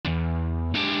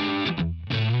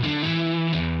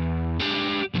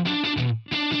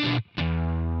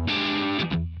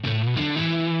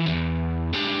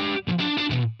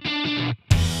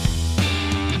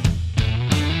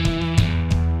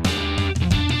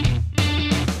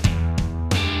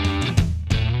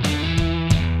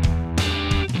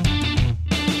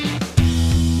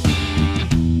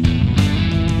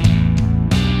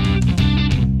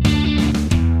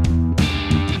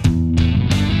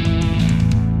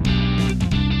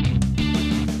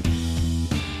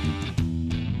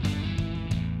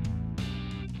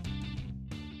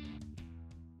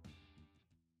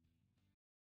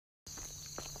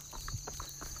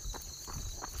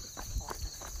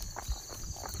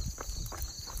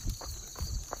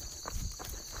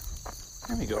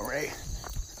There we go, Ray.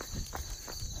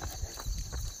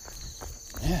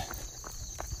 Yeah.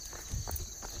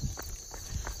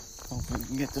 Hopefully we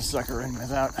can get this sucker in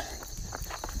without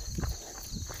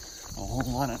a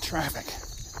whole lot of traffic.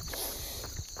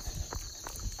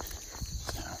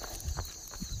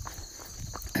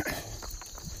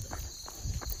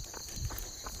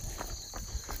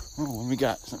 Oh, what do we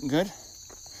got? Something good?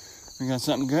 We got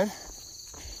something good?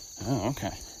 Oh,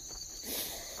 okay.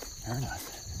 Fair enough.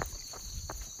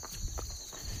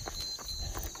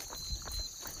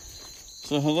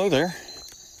 So, hello there.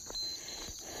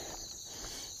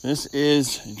 This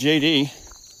is JD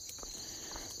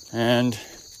and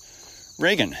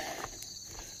Reagan.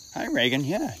 Hi, Reagan.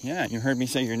 Yeah, you heard me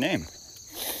say your name.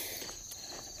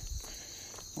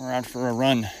 We're out for a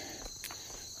run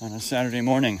on a Saturday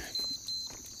morning.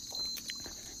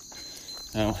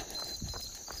 So,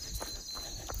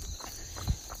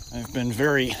 I've been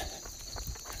very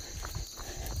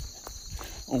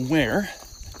aware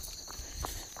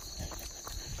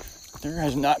there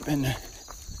has not been a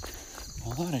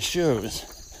lot of shows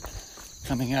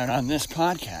coming out on this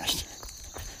podcast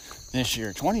this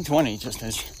year. 2020 just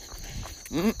has,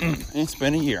 it's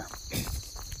been a year.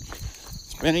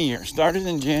 It's been a year. Started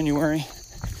in January,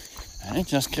 and it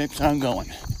just keeps on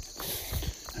going.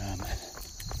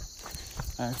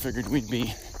 I figured we'd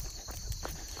be,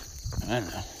 I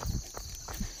don't know,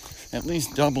 at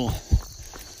least double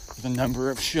the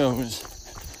number of shows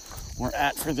we're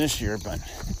at for this year, but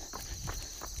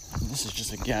this is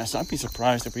just a guess. I'd be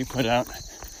surprised if we put out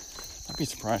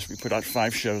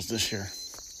 5 shows this year.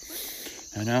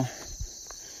 I know?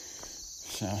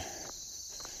 So,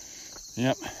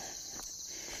 yep.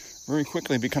 Very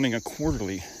quickly becoming a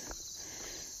quarterly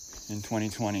in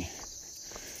 2020.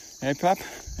 Hey, pup?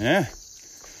 Yeah.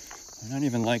 We're not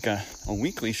even like a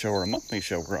weekly show or a monthly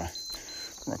show. We're a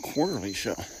quarterly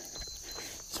show.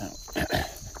 So,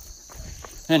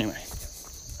 anyway.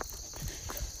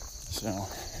 So,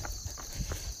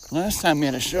 last time we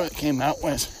had a show that came out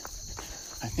was,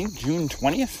 I think, June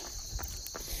 20th.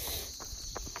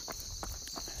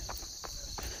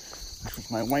 Which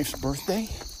was my wife's birthday.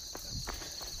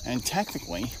 And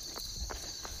technically,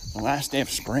 the last day of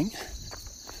spring.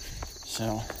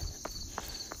 So,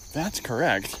 that's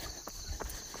correct.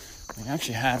 We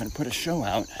actually haven't put a show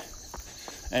out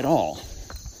at all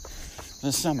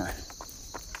this summer,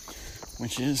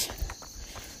 which is,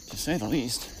 to say the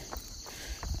least,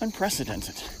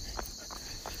 unprecedented.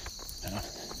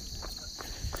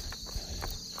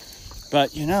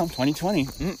 But, 2020,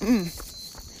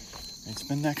 it's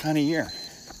been that kind of year.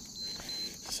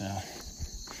 So,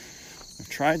 we've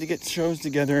tried to get shows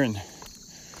together, and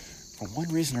for one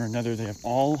reason or another, they have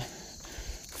all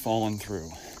fallen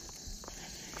through.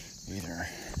 Either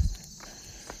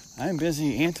I'm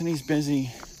busy, Anthony's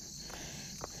busy,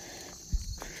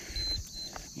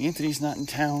 Anthony's not in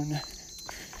town,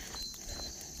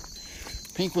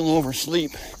 people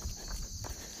oversleep,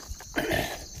 and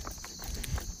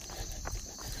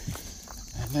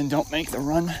then don't make the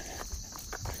run.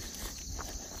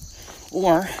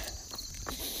 Or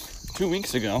 2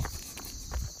 weeks ago,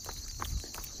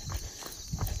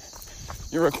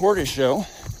 you record a show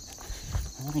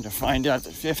only to find out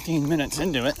that 15 minutes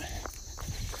into it,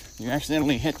 you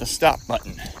accidentally hit the stop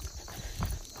button.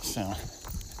 So,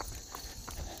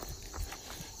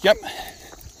 yep,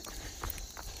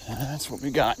 that's what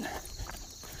we got.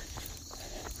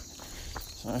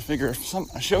 So I figure if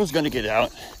a show's going to get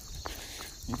out,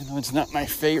 even though it's not my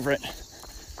favorite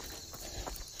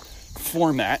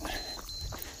format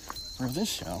for this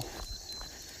show,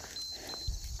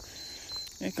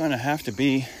 it's going to have to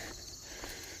be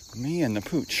me and the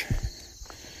pooch.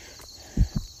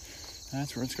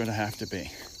 That's where it's going to have to be.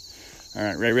 All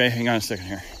right, Ray, hang on a second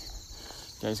here.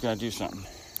 Guys, got to do something.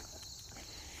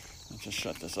 Let's just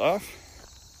shut this off.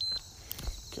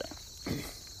 Okay.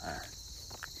 All right.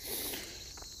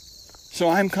 So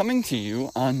I'm coming to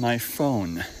you on my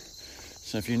phone.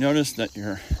 So if you notice that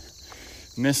you're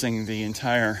missing the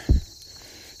entire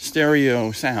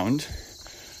stereo sound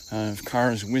of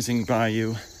cars whizzing by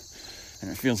you, and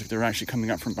it feels like they're actually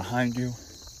coming up from behind you,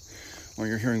 or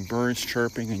you're hearing birds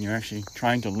chirping and you're actually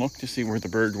trying to look to see where the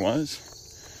bird was.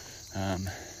 And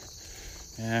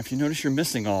if you notice you're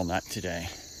missing all that today,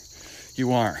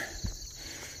 you are.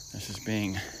 This is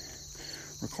being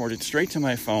recorded straight to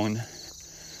my phone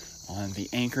on the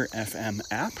Anchor FM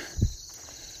app,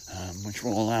 which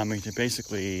will allow me to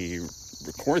basically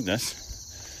record this,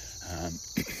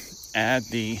 add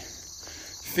the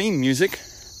theme music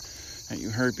that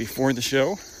you heard before the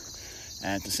show,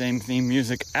 add the same theme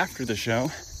music after the show,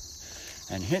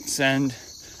 and hit send,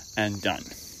 and done.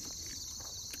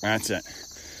 that's it.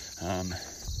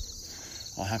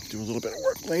 I'll have to do a little bit of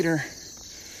work later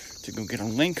to go get a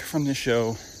link from the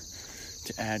show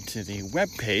to add to the web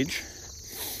page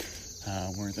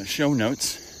where the show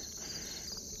notes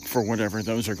for whatever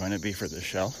those are going to be for the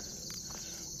show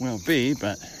will be,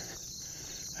 but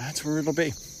that's where it'll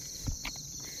be.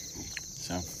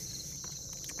 So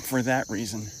for that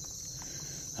reason,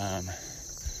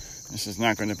 this is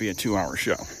not going to be a 2-hour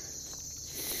show.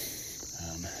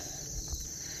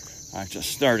 I've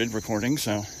just started recording,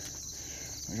 so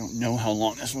I don't know how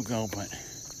long this will go, but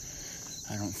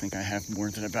I don't think I have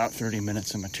more than about 30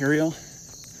 minutes of material.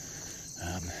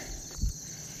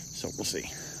 So we'll see.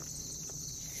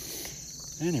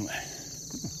 Anyway,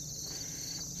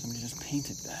 somebody just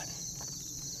painted that.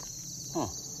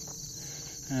 Oh,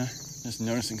 just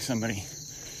noticing somebody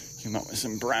came up with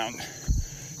some brown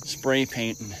spray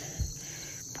paint and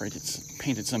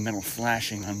painted some metal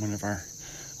flashing on one of our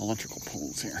electrical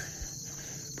poles here.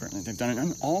 Apparently they've done it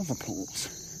on all the poles.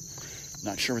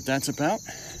 Not sure what that's about.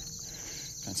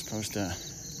 That's supposed to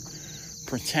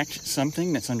protect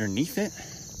something that's underneath it.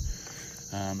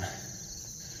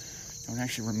 Don't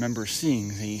actually remember seeing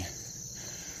the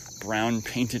brown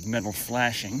painted metal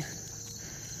flashing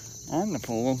on the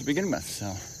pole to begin with, so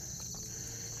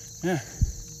yeah.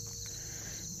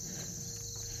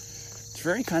 It's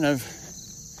very kind of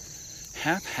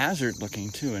haphazard looking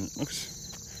too, and it looks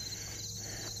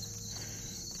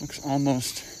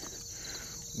almost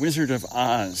Wizard of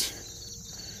Oz.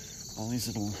 All these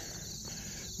little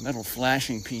metal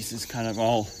flashing pieces kind of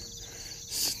all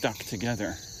stuck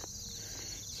together.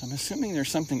 So I'm assuming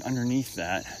there's something underneath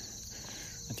that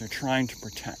they're trying to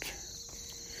protect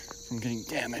from getting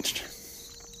damaged.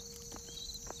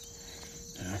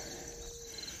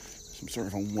 Some sort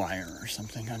of a wire or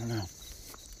something, I don't know.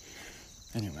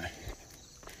 Anyway.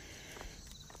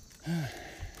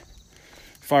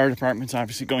 Fire department's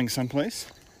obviously going someplace.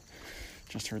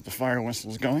 Just heard the fire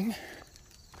whistles going.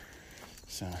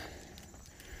 So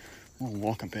we'll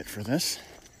walk a bit for this.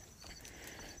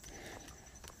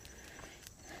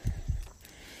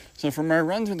 So for my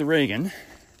run through the Reagan,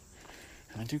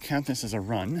 and I do count this as a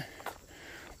run,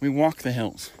 we walk the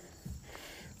hills.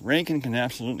 Reagan can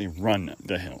absolutely run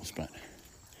the hills, but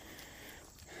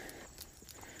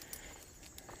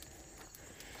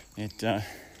it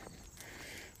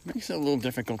makes it a little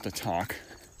difficult to talk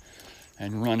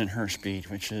and run at her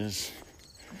speed, which is,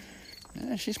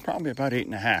 she's probably about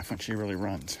 8.5 when she really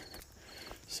runs.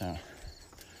 So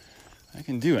I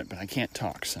can do it, but I can't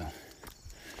talk, so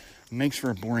it makes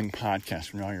for a boring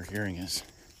podcast when all you're hearing is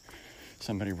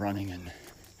somebody running and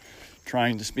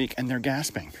trying to speak, and they're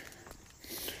gasping.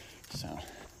 So,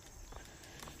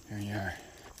 here you are.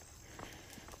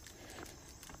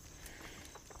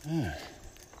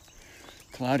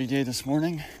 Cloudy day this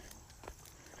morning.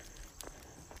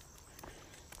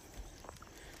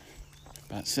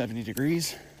 About 70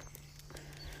 degrees.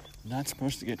 Not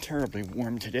supposed to get terribly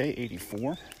warm today,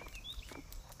 84.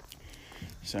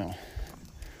 So,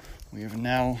 we have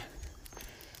now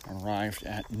arrived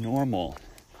at normal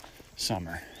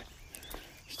summer.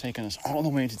 It's taken us all the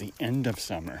way to the end of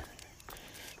summer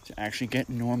to actually get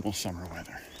normal summer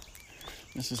weather.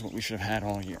 This is what we should have had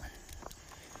all year.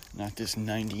 Not this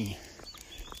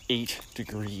 98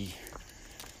 degree,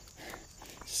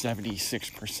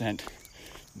 76%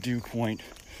 dew point,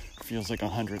 feels like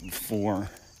 104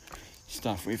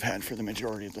 stuff we've had for the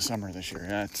majority of the summer this year.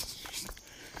 That's just,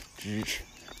 geez.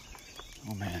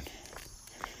 Oh man.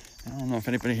 I don't know if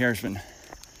anybody here has been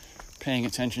paying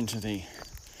attention to the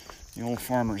Old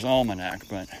Farmer's Almanac,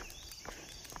 but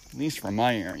at least for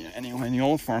my area anyway, the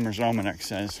Old Farmer's Almanac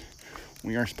says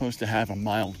we are supposed to have a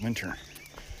mild winter.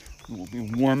 It will be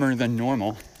warmer than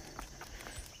normal,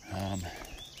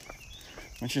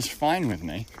 which is fine with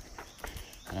me,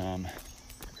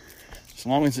 as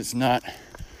long as it's not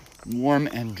warm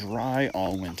and dry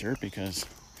all winter, because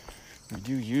we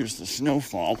do use the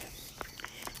snowfall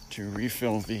to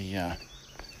refill the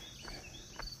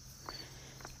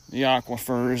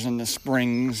aquifers and the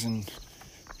springs and,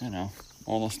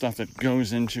 all the stuff that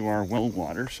goes into our well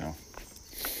water. So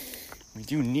we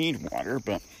do need water,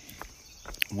 but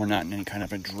we're not in any kind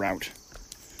of a drought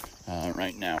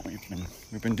right now.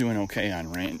 We've been doing okay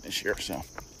on rain this year, so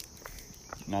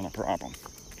not a problem.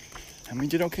 And we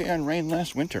did okay on rain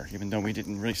last winter, even though we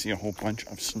didn't really see a whole bunch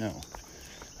of snow.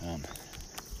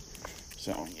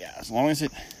 So yeah, as long as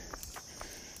it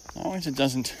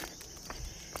doesn't,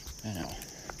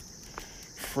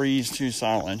 freeze too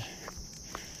solid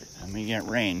and we get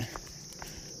rain,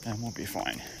 then we'll be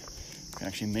fine. We can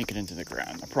actually make it into the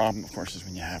ground. The problem, of course, is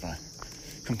when you have a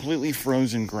completely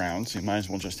frozen ground, so you might as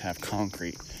well just have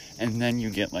concrete. And then you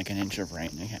get like an inch of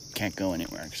rain. You can't go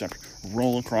anywhere except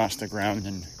roll across the ground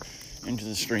and into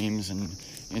the streams and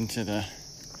into the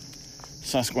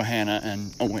Susquehanna,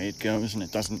 and away it goes, and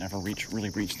it doesn't ever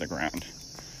really reach the ground,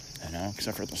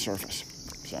 except for the surface.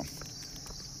 So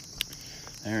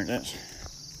there it is.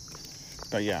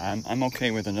 But yeah, I'm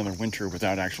okay with another winter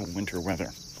without actual winter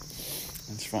weather.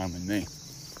 That's fine with me.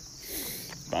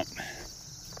 But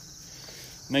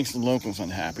it makes the locals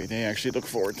unhappy. They actually look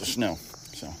forward to snow.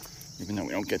 So even though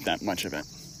we don't get that much of it.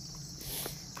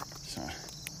 So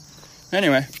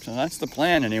anyway, so that's the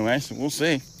plan anyway. So we'll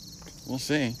see. We'll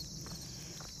see.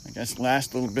 I guess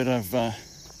last little bit of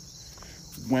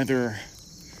weather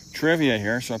trivia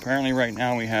here. So apparently right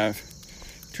now we have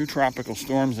 2 tropical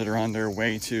storms that are on their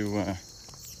way to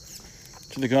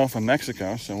the Gulf of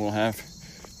Mexico. So we'll have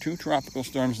 2 tropical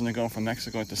storms in the Gulf of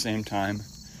Mexico at the same time.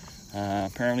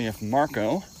 Apparently if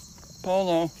Marco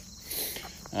Polo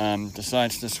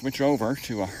decides to switch over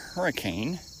to a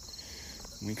hurricane,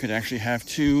 we could actually have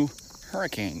 2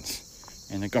 hurricanes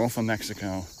in the Gulf of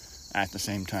Mexico at the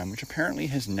same time, which apparently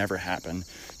has never happened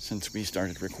since we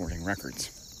started recording records.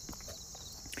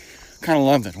 Kind of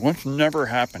love that. What's never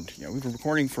happened? We've been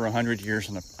recording for 100 years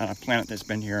on a planet that's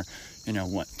been here,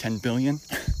 10 billion?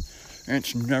 And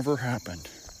it's never happened.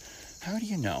 How do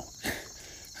you know?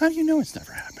 How do you know it's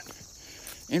never happened?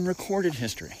 In recorded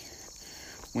history,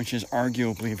 which is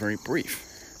arguably very brief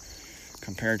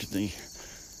compared to the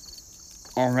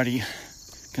already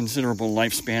considerable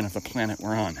lifespan of the planet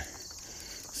we're on.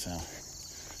 So,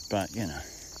 but,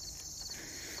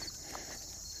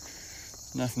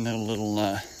 nothing that a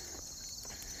little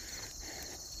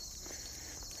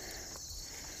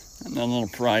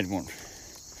pride won't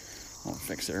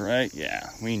fix it, right? Yeah,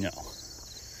 we know.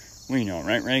 We know,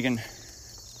 right, Reagan?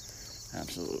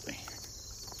 Absolutely.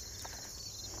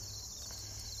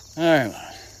 All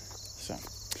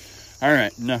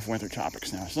right, enough weather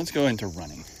topics now. So let's go into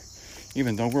running,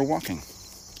 even though we're walking.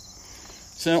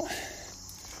 So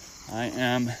I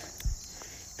am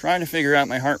trying to figure out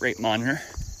my heart rate monitor.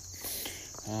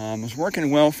 It was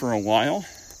working well for a while,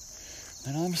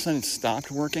 then all of a sudden it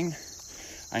stopped working.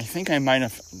 I think I might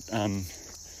have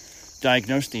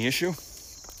diagnosed the issue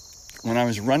when I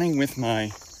was running with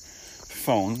my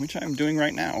phone, which I'm doing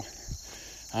right now.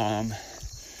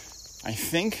 I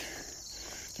think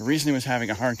the reason it was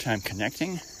having a hard time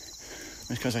connecting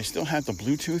was because I still had the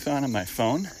Bluetooth on my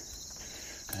phone,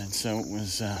 and so it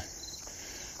was,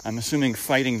 I'm assuming,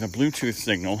 fighting the Bluetooth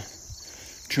signal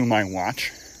to my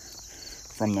watch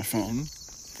from the phone.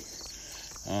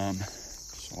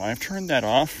 So I've turned that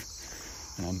off.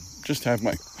 Just have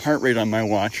my heart rate on my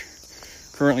watch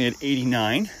currently at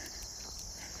 89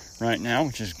 right now,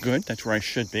 which is good. That's where I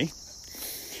should be.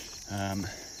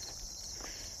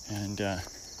 And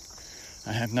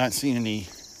I have not seen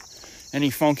any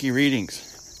funky readings.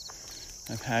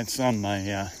 I've had some.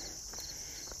 My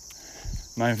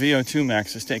VO2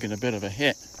 max has taken a bit of a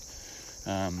hit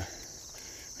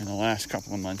in the last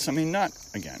couple of months. I mean,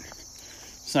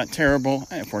 it's not terrible.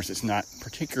 And of course, it's not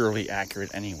particularly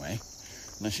accurate anyway,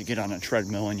 unless you get on a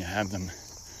treadmill and you have them,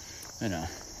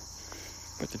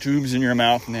 put the tubes in your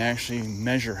mouth and they actually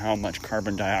measure how much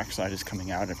carbon dioxide is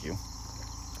coming out of you.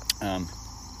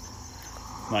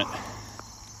 But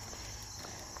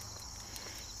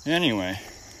anyway,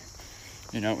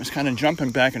 it was kind of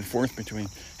jumping back and forth between,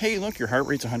 hey, look, your heart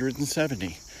rate's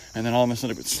 170. And then all of a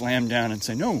sudden it would slam down and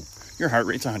say, no, your heart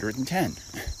rate's 110.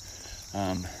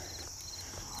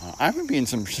 I would be in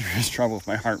some serious trouble if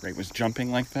my heart rate was jumping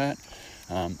like that.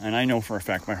 And I know for a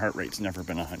fact my heart rate's never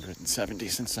been 170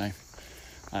 since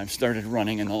I've started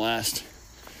running in the last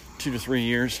 2 to 3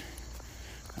 years.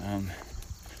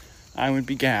 I would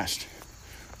be gassed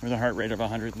with a heart rate of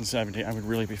 170. I would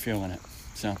really be feeling it.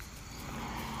 So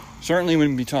certainly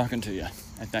wouldn't be talking to you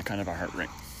at that kind of a heart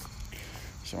rate.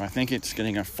 So I think it's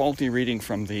getting a faulty reading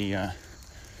from the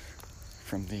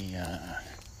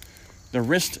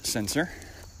wrist sensor,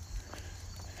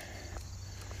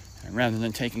 and rather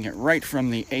than taking it right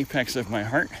from the apex of my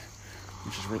heart,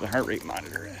 which is where the heart rate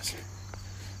monitor is.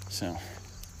 So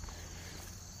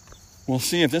we'll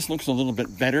see if this looks a little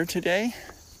bit better today.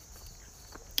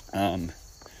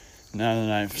 Now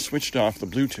that I've switched off the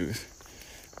Bluetooth.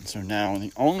 And so now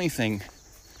the only thing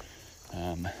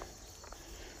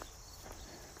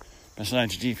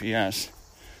besides GPS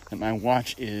that my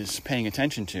watch is paying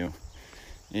attention to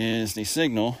is the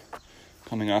signal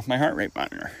coming off my heart rate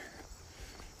monitor.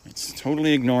 It's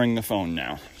totally ignoring the phone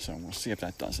now. So we'll see if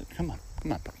that does it. Come on,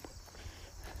 Pop.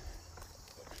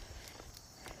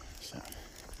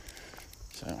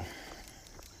 So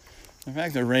The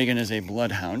fact that Reagan is a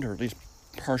bloodhound, or at least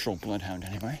partial bloodhound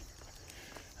anyway,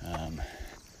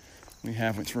 we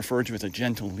have what's referred to as a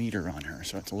gentle leader on her.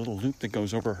 So it's a little loop that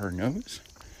goes over her nose.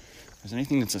 As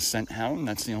anything that's a scent hound,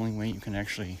 that's the only way you can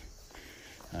actually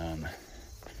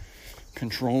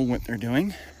control what they're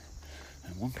doing.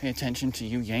 And won't pay attention to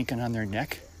you yanking on their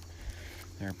neck.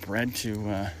 They're bred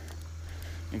to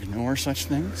ignore such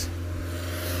things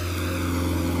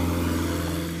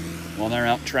while they're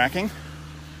out tracking.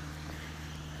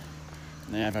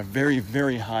 They have a very,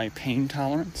 very high pain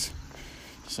tolerance.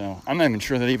 So I'm not even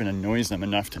sure that even annoys them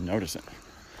enough to notice it.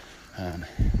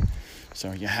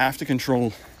 So you have to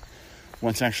control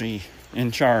what's actually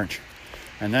in charge.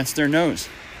 And that's their nose.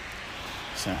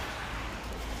 So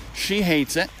she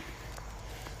hates it.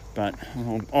 But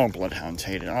all bloodhounds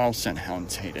hate it. All scent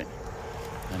hounds hate it.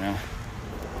 You know?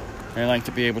 They like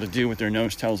to be able to do what their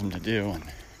nose tells them to do. And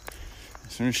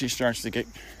as soon as she starts to get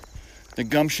the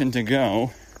gumption to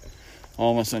go,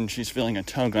 all of a sudden she's feeling a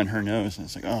tug on her nose. And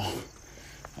it's like, oh,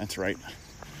 that's right.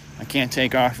 I can't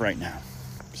take off right now.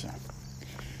 So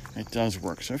it does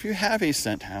work. So if you have a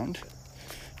scent hound,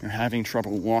 you're having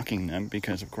trouble walking them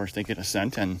because, of course, they get a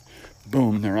scent and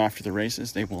boom, they're off to the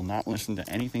races. They will not listen to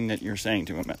anything that you're saying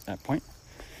to them at that point.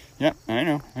 Yep, I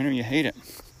know you hate it.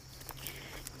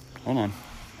 Hold on.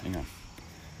 Hang on.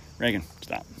 Reagan,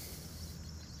 stop.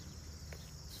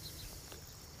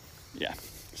 Yeah.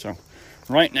 So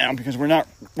right now, because we're not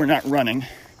running.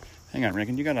 Hang on,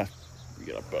 Reagan, you got a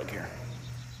bug here.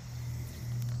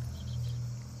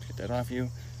 Let's get that off you.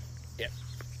 Yep.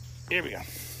 Here we go.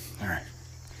 All right.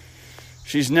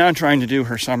 She's now trying to do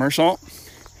her somersault.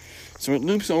 So it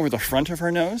loops over the front of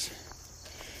her nose.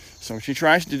 So what she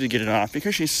tries to do to get it off,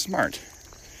 because she's smart,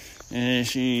 is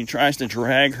she tries to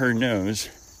drag her nose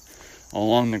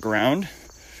along the ground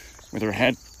with her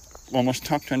head almost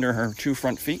tucked under her two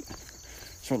front feet.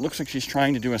 So it looks like she's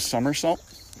trying to do a somersault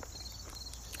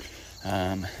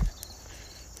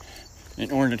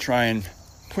in order to try and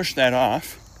push that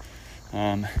off.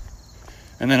 And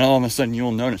then all of a sudden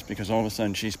you'll notice, because all of a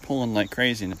sudden she's pulling like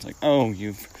crazy, and it's like, oh,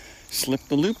 you've slipped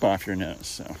the loop off your nose.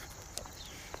 So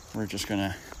we're just going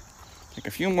to take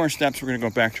a few more steps. We're going to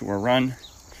go back to our run.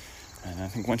 And I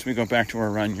think once we go back to our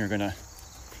run, you're going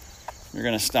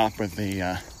to stop with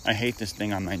the I hate this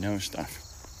thing on my nose stuff.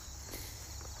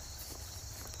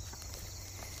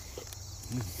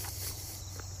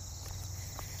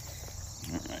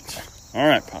 All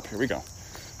right, pup, here we go.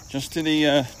 Just at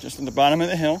the bottom of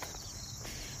the hill.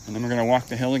 And then we're going to walk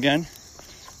the hill again.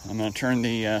 I'm going to turn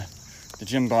the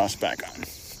gym boss back on.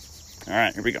 All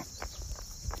right, here we go.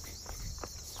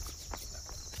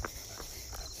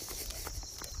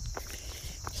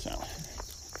 So,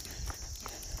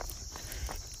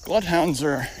 bloodhounds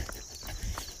are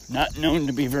not known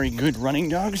to be very good running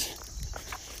dogs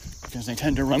because they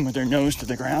tend to run with their nose to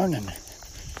the ground, and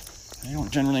they don't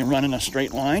generally run in a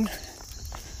straight line.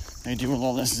 They do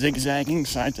all this zigzagging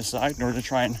side to side in order to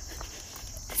try and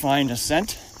find a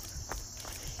scent.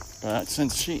 But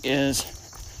since she is,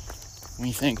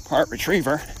 we think, part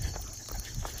retriever,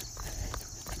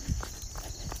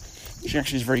 she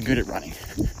actually is very good at running.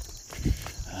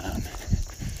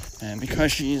 And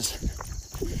because she's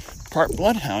part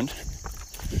bloodhound,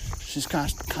 she's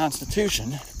got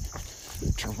constitution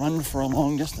to run for a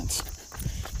long distance.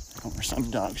 Over some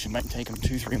dogs, you might take them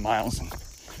 2-3 miles and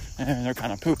they're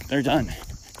kind of pooped. They're done.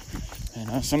 You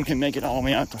know, some can make it all the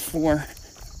way out to 4.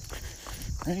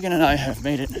 Reagan and I have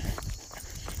made it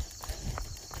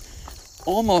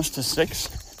almost to 6.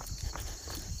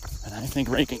 And I think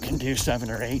Reagan can do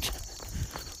 7 or 8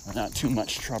 without too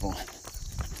much trouble.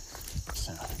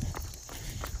 So,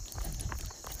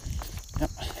 yep.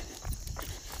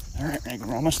 All right, Reagan,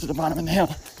 we're almost to the bottom of the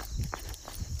hill.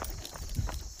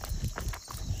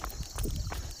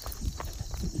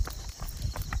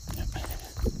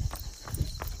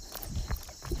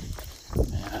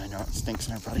 Stinks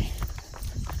there, buddy.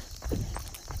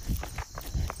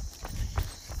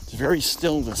 It's very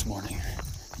still this morning.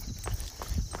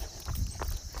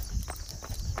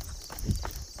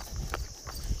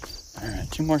 All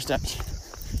right, 2 more steps.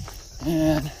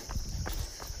 And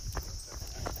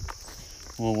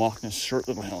we'll walk this short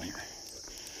little hill here.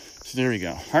 So there we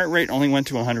go. Heart rate only went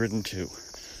to 102.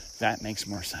 That makes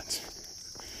more sense.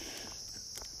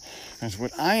 Because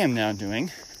what I am now doing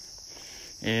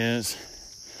is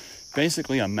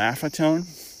basically a Maffetone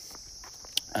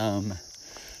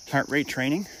heart rate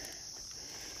training.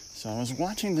 So I was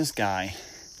watching this guy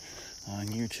on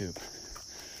YouTube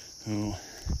who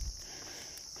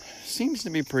seems to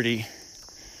be pretty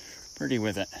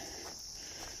with it.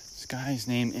 This guy's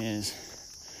name is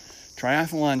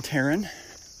Triathlon Terran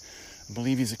I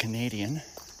believe he's a Canadian.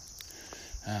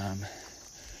 And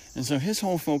so his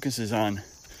whole focus is on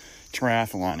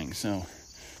triathloning. So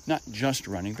not just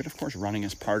running, but of course running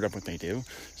is part of what they do.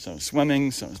 So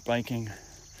swimming, so is biking.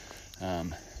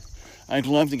 I'd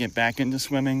love to get back into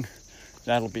swimming.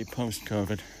 That'll be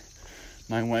post-COVID.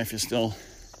 My wife is still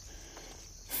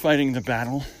fighting the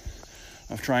battle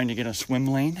of trying to get a swim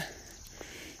lane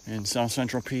in South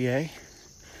Central PA.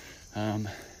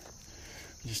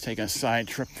 Just take a side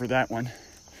trip for that one.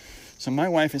 So my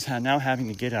wife is now having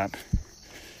to get up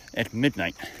at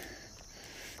midnight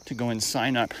to go and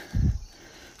sign up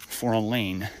for a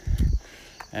lane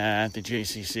at the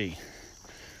JCC,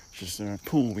 which is the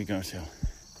pool we go to.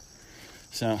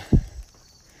 So,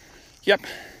 yep,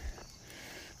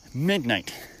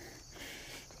 midnight.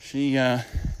 She was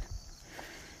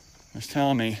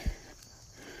telling me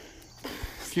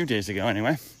a few days ago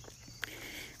anyway,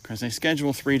 because they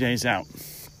schedule 3 days out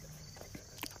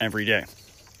every day.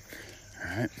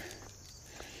 All right.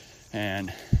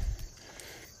 And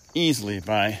easily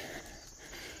by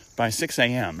 6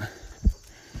 a.m.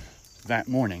 that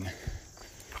morning,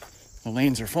 the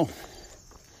lanes are full.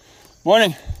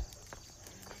 Morning.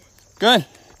 Good.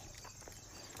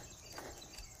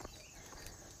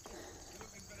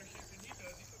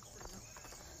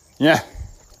 Yeah.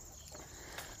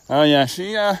 Oh yeah,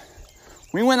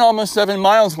 we went almost 7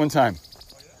 miles one time.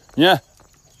 Yeah.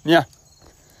 Yeah,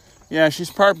 she's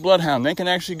part bloodhound. They can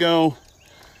actually go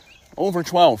over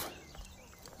 12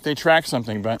 if they track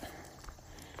something, but...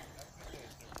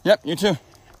 Yep, you too.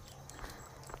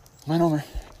 Come on over.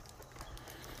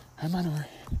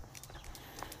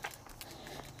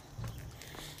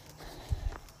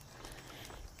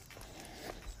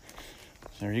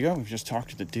 There you go. We've just talked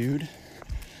to the dude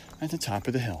at the top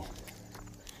of the hill.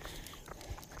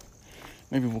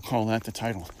 Maybe we'll call that the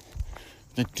title.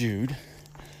 The dude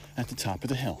at the top of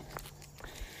the hill.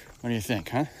 What do you think,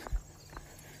 huh?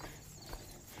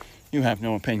 You have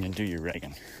no opinion, do you,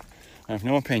 Reagan? I have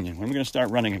no opinion. When are we going to start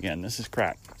running again? This is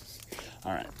crap.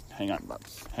 All right. Hang on, bub.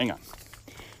 Hang on.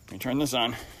 Let me turn this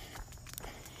on.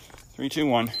 3, 2,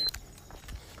 1.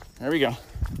 There we go.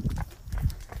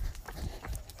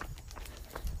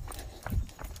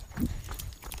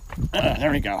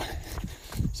 There we go.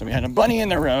 So we had a bunny in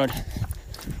the road.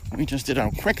 We just did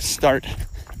a quick start. If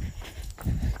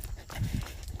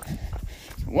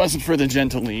it wasn't for the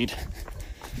gentle lead,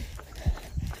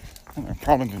 I would have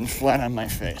probably been flat on my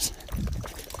face.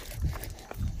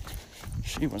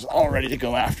 She was all ready to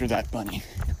go after that bunny.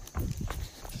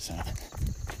 So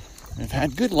we've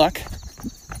had good luck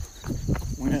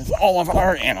with all of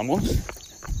our animals.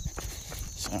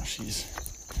 So she's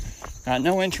got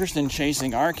no interest in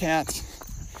chasing our cats,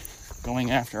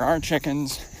 going after our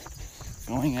chickens,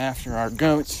 going after our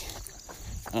goats.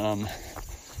 I'm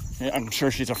sure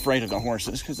she's afraid of the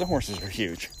horses because the horses are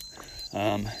huge.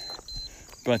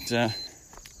 But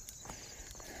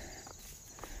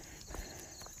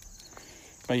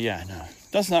yeah, no,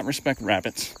 does not respect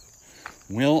rabbits.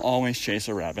 Will always chase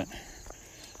a rabbit.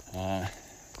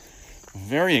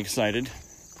 Very excited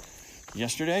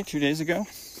yesterday, 2 days ago,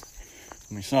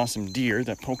 when we saw some deer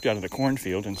that poked out of the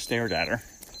cornfield and stared at her.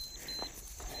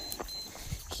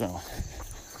 So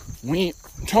we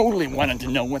totally wanted to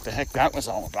know what the heck that was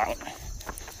all about.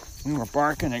 We were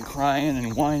barking and crying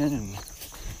and whining, and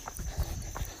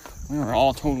we were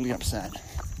all totally upset,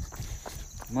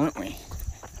 weren't we?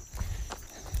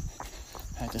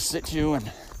 Had to sit you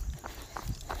and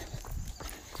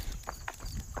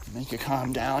make you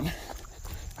calm down,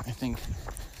 I think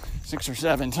 6 or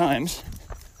 7 times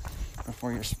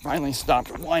before you finally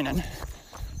stopped whining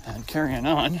and carrying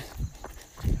on.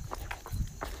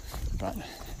 But,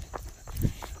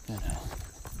 you know,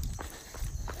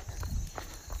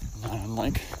 not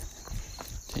unlike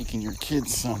taking your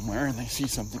kids somewhere and they see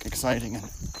something exciting and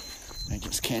they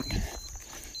just can't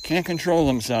control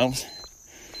themselves.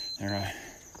 They're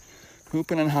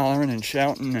hooping and hollering and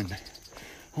shouting and,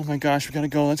 oh my gosh, we gotta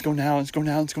go, let's go now.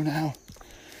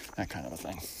 That kind of a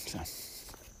thing. So,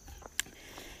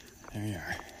 there you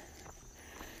are.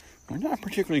 We're not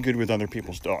particularly good with other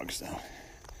people's dogs, though.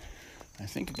 I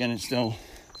think, again, it's still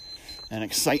an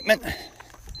excitement.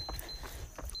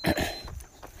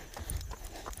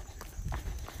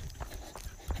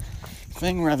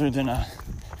 Thing rather than a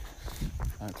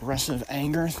aggressive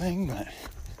anger thing, but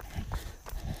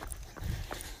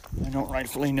I don't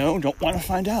rightfully know, don't want to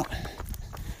find out,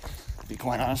 to be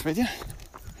quite honest with you.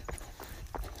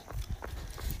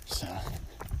 So,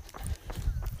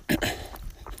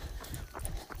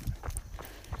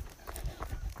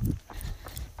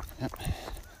 yep.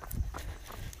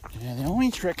 Yeah, the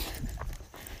only trick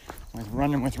with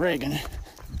running with Reagan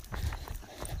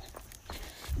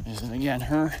Because again,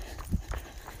 her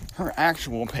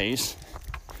actual pace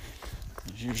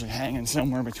is usually hanging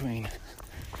somewhere between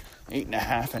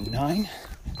 8.5 and 9.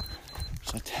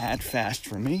 It's a tad fast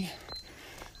for me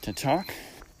to talk.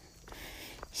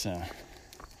 So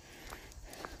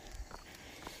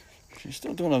she's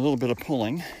still doing a little bit of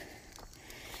pulling,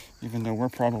 even though we're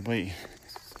probably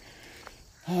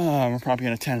in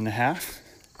a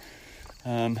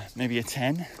 10.5, maybe a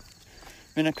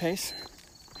 10-minute pace.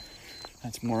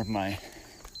 That's more of my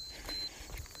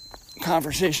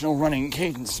conversational running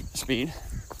cadence speed.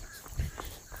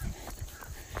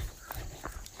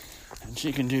 And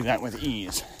she can do that with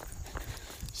ease.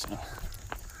 So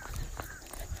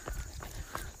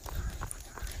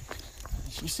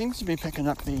she seems to be picking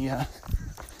up the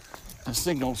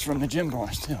signals from the gym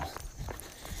boss too.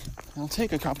 It'll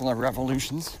take a couple of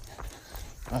revolutions,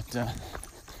 but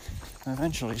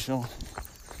eventually she'll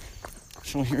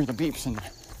hear the beeps and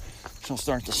she'll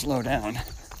start to slow down.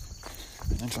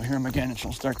 And then she'll hear them again and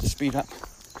she'll start to speed up.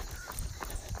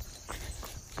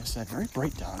 Like I said, very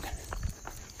bright dog.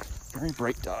 Very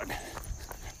bright dog.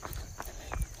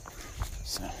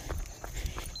 So,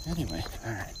 anyway,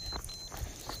 alright.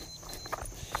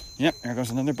 Yep, there goes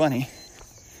another bunny.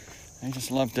 They just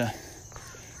love to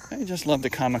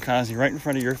kamikaze right in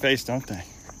front of your face, don't they?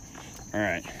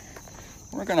 Alright.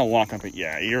 We're gonna walk up it.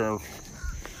 Yeah, you're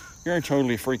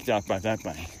totally freaked out by that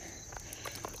bunny.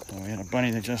 So we had a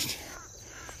bunny that just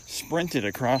sprinted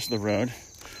across the road.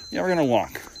 Yeah, we're gonna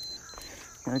walk.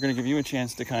 We're gonna give you a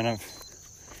chance to kind of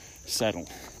settle.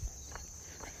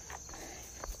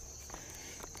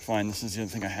 Fine, this is the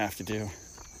other thing I have to do.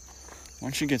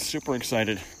 Once you get super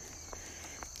excited,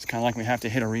 it's kind of like we have to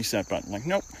hit a reset button. Like,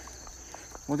 nope,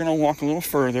 we're gonna walk a little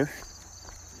further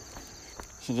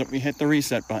so that we hit the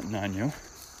reset button on you.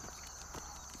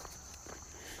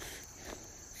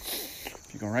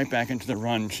 If you go right back into the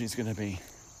run, she's gonna be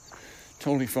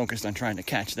totally focused on trying to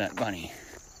catch that bunny.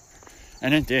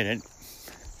 And it did. It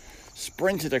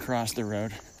sprinted across the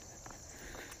road.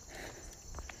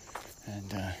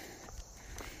 And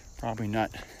probably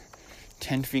not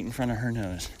 10 feet in front of her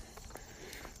nose.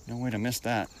 No way to miss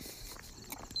that.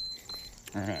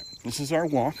 All right, this is our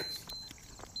walk.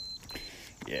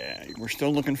 Yeah, we're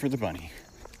still looking for the bunny.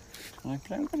 I'm like,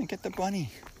 but I'm going to get the bunny.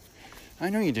 I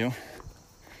know you do,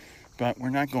 but we're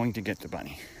not going to get the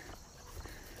bunny.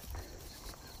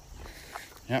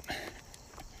 Yep.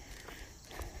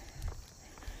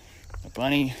 The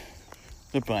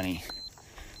bunny.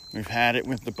 We've had it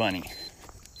with the bunny.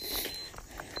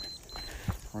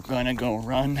 We're going to go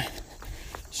run,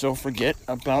 so forget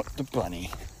about the bunny.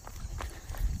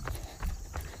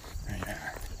 There you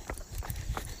are.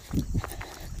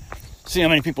 See how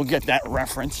many people get that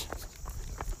reference?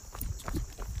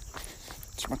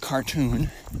 It's from a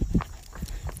cartoon.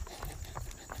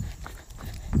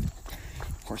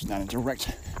 Of course, not a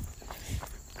direct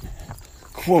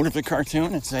quote of the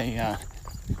cartoon. It's a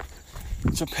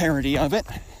parody of it.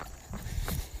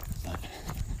 But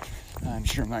I'm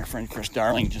sure my friend Chris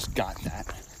Darling just got that.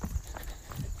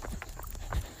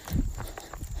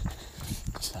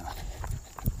 So,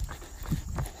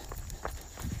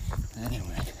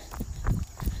 anyway,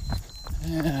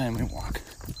 and we walk.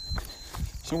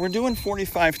 So we're doing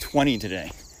 45-20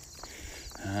 today.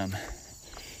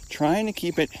 Trying to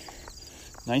keep it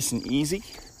nice and easy.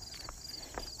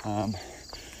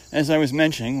 As I was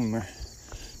mentioning when we're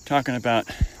talking about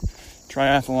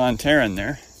triathlon Terran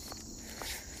there.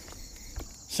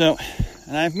 So,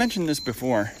 and I've mentioned this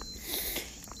before.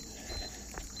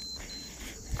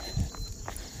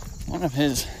 One of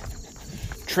his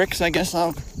tricks, I guess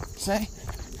I'll say,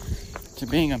 to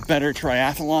being a better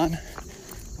triathlon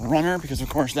runner, because of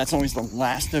course that's always the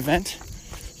last event.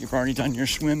 You've already done your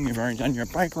swim, you've already done your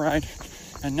bike ride,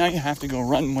 and now you have to go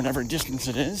run whatever distance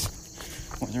it is,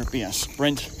 whether it be a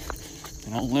sprint,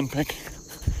 an Olympic,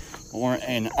 or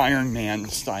an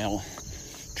Ironman style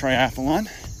triathlon,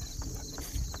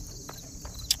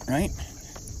 right?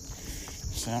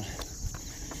 So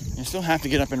you still have to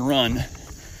get up and run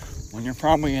when you're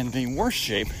probably in the worst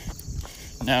shape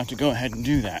now to go ahead and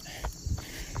do that.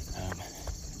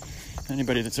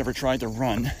 Anybody that's ever tried to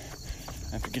run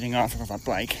after getting off of a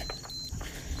bike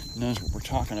knows what we're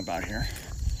talking about here.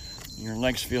 Your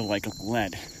legs feel like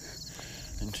lead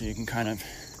until you can kind of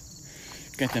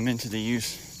get them into the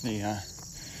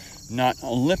not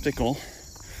elliptical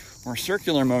or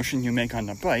circular motion you make on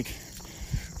the bike,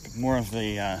 but more of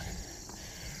the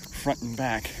front and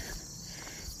back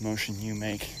motion you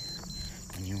make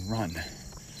when you run.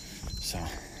 So,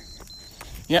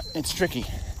 yep, it's tricky.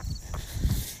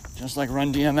 Just like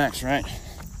Run DMX, right?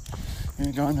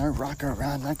 You're gonna rock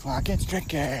around the clock, it's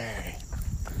tricky.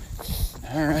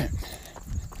 All right.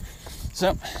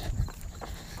 So,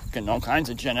 getting all kinds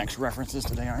of Gen X references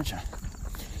today, aren't you?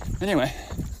 Anyway.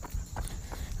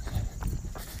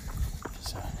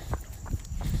 So,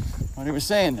 what he was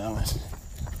saying, though, is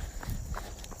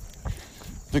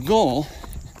the goal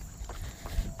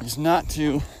is not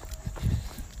to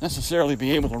necessarily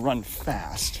be able to run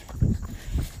fast.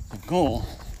 The goal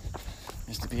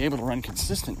is to be able to run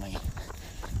consistently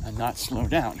and not slow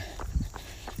down.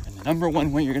 And the number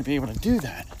one way you're going to be able to do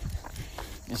that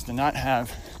is to not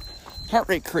have heart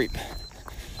rate creep.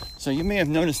 So you may have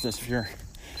noticed this if you're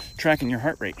tracking your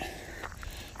heart rate,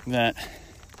 that,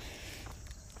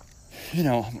 you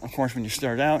know, of course, when you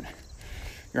start out,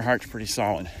 your heart's pretty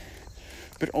solid.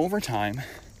 But over time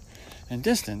and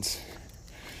distance,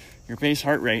 your base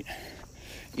heart rate,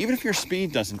 even if your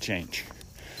speed doesn't change,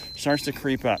 starts to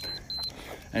creep up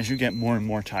as you get more and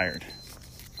more tired.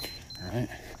 All right?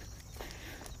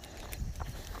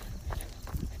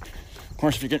 Of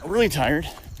course, if you get really tired,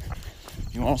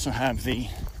 you also have the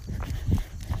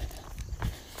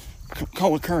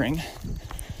co-occurring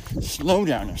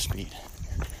slowdown of speed.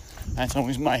 That's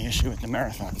always my issue with the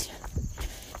marathons.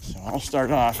 So I'll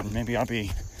start off and maybe I'll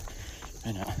be,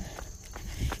 you know,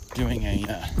 doing a,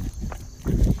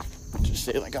 just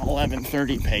say like an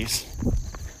 11:30 pace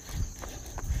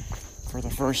for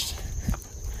the first,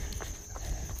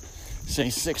 say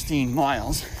 16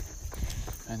 miles.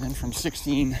 And then from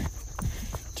 16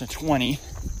 to 20,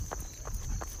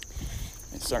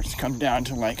 it starts to come down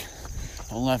to like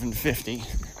 11:50.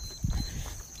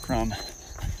 From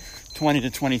 20 to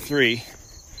 23,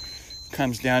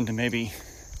 comes down to maybe,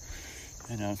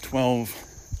 you know,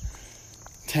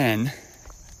 12:10.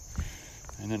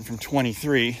 And then from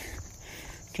 23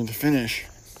 to the finish,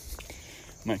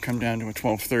 might come down to a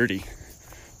 12:30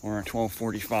 or a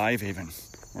 12:45 even.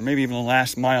 Or maybe even the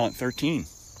last mile at 13,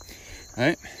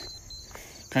 right?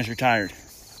 Because you're tired,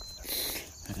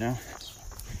 you know?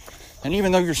 And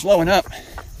even though you're slowing up,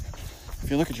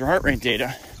 if you look at your heart rate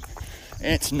data,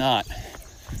 it's not.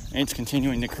 It's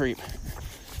continuing to creep.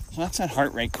 So that's that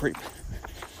heart rate creep.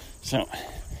 So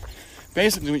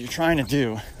basically what you're trying to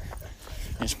do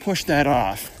is push that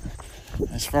off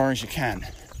as far as you can.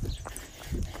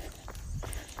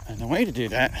 And the way to do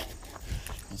that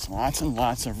is lots and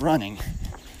lots of running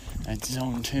at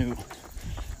zone 2. And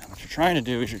what you're trying to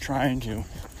do is you're trying to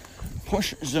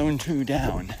push zone 2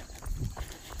 down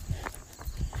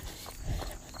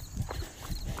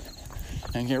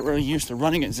and get really used to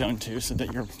running at zone 2 so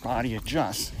that your body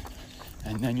adjusts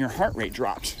and then your heart rate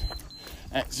drops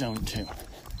at zone 2.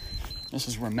 This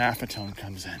is where Maffetone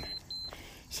comes in.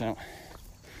 So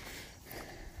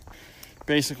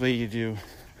basically you do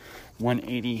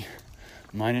 180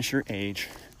 minus your age.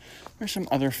 There's some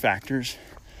other factors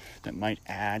that might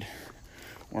add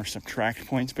or subtract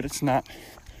points, but it's not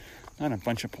a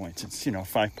bunch of points. It's,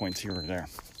 5 points here or there.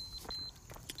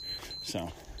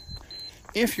 So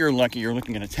if you're lucky, you're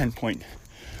looking at a 10-point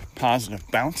positive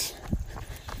bounce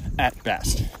at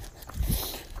best.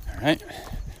 All right?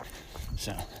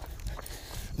 So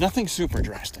nothing super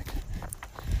drastic.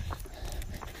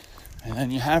 And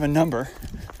then you have a number,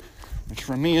 which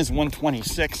for me is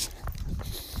 126.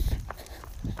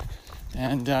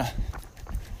 And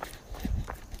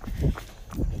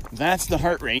that's the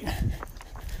heart rate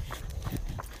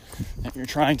that you're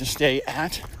trying to stay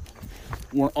at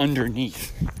or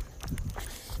underneath.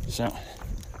 So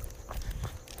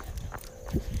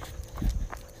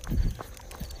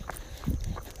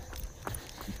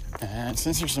and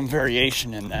since there's some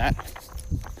variation in that,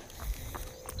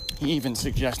 he even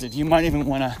suggested you might even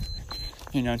want to,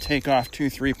 take off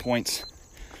 2-3 points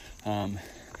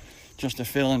just to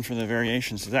fill in for the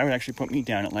variations. So that would actually put me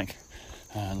down at like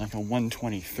a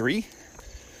 123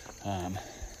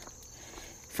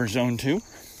 for zone 2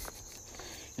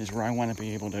 is where I want to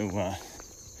be able to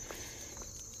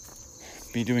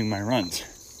be doing my runs.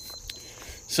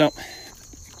 So,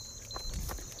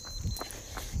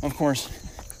 of course,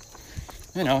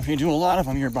 if you do a lot of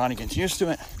them, your body gets used to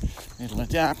it. It'll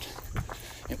adapt.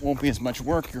 It won't be as much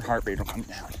work. Your heart rate will come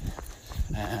down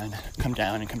and come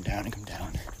down and come down and come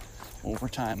down over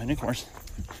time. And of course,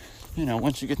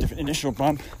 once you get the initial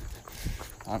bump,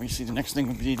 obviously the next thing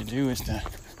would be to do is to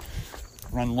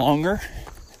run longer,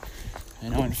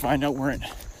 and find out where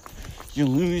you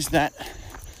lose that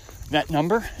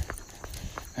number,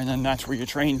 and then that's where you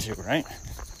train to, right?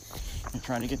 You're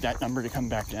trying to get that number to come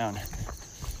back down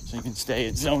so you can stay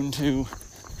at zone 2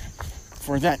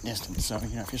 for that distance. So,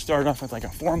 if you start off with like a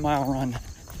 4-mile run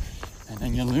and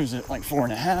then you lose it like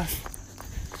 4.5,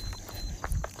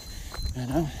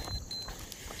 and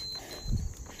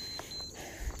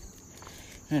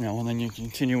then you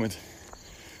continue with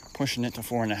pushing it to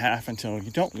 4.5 until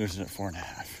you don't lose it at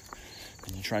 4.5.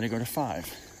 And you try to go to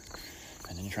 5.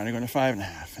 And then you try to go to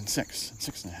 5.5 and 6 and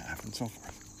 6.5 and so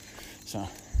forth. So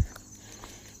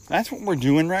that's what we're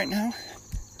doing right now.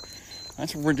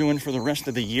 That's what we're doing for the rest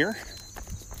of the year.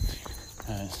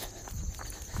 I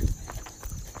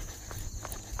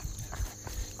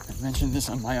mentioned this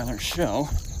on my other show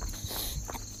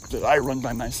that I run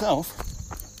by myself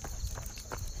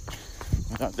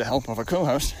without the help of a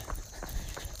co-host.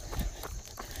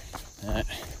 That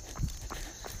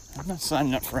I'm not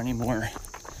signing up for any more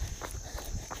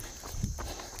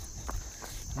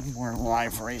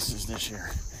live races this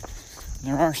year.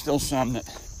 There are still some that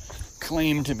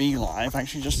claim to be live. I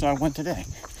actually just saw one today.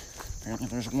 Apparently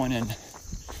there's one in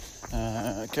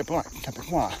Quebec,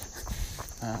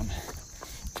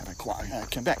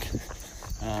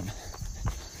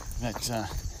 that's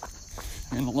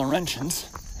in the Laurentians.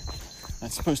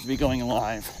 That's supposed to be going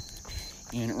live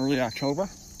in early October.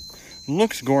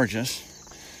 Looks gorgeous.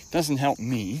 Doesn't help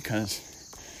me because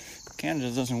Canada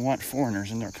doesn't want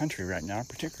foreigners in their country right now,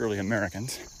 particularly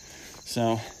Americans.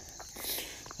 So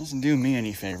doesn't do me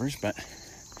any favors, but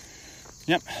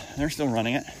yep, they're still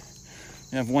running it.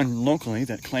 We have one locally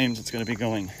that claims it's going to be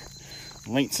going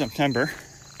late September.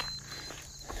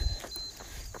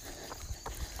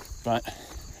 But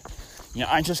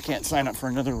yeah, I just can't sign up for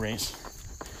another race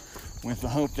with the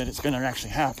hope that it's going to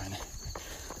actually happen,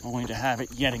 only to have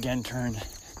it yet again turned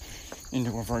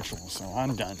into a virtual. So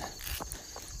I'm done.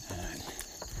 And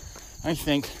I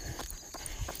think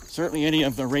certainly any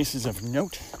of the races of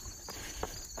note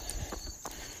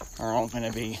are all going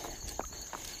to be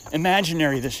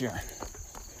imaginary this year.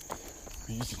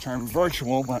 We use the term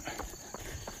virtual, but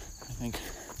I think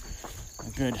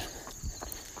a good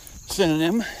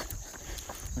synonym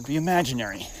would be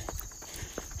imaginary.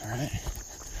 All right?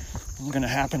 It's going to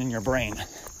happen in your brain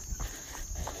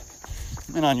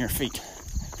and on your feet.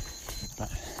 But,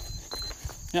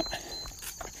 yep.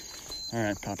 All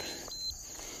right, pup.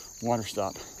 Water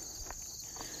stop.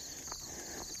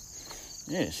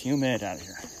 It is humid out of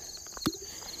here.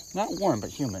 Not warm,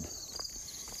 but humid.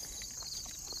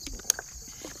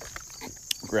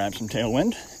 Grab some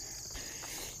tailwind.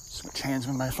 Switch hands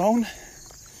with my phone.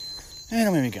 And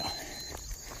away we go.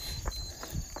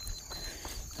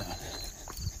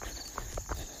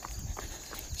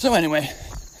 So anyway,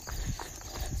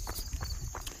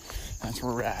 that's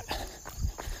where we're at.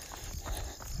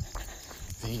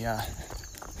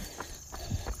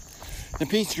 The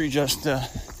Peachtree just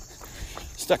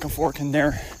stuck a fork in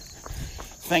their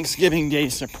Thanksgiving Day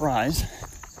surprise.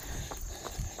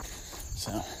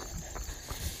 So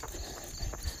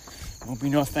there'll be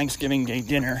no Thanksgiving Day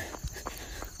dinner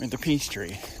with the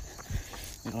Peachtree.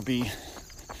 It'll be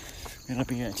a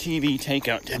TV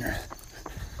takeout dinner.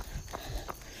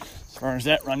 As far as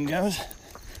that run goes.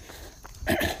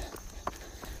 And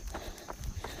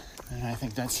I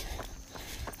think that's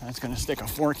going to stick a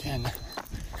fork in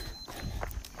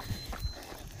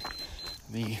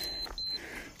the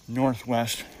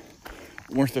Northwest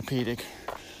Orthopedic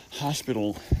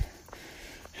Hospital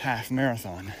half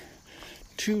marathon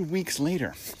 2 weeks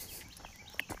later.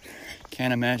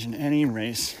 Can't imagine any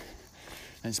race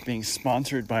that's being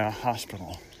sponsored by a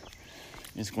hospital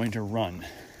is going to run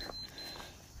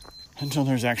until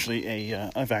there's actually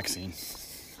a vaccine.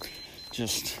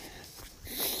 Just,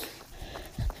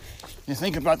 you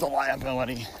think about the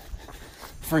liability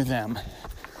for them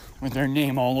with their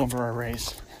name all over a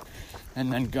race,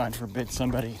 and then God forbid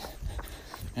somebody,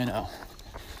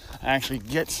 actually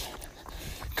gets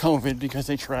COVID because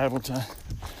they traveled to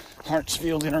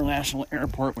Hartsfield International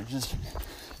Airport, which is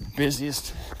the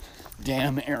busiest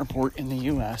damn airport in the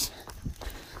U.S.,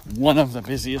 one of the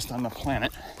busiest on the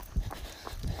planet.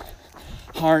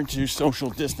 Hard to social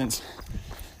distance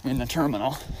in the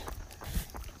terminal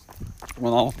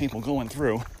with all the people going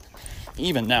through.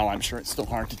 Even now, I'm sure it's still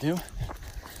hard to do.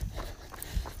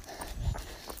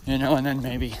 And then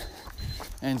maybe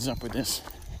ends up with this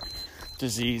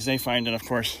disease. They find that, of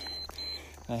course,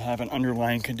 they have an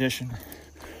underlying condition.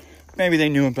 Maybe they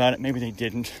knew about it, maybe they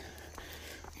didn't.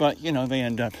 But, they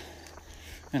end up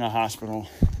in a hospital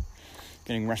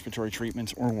getting respiratory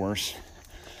treatments or worse.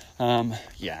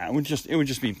 It would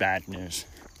just be bad news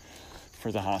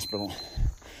for the hospital.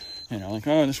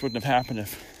 This wouldn't have happened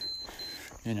if,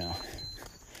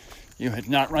 you had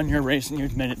not run your race and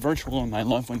you'd made it virtual and my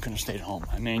loved one could have stayed home.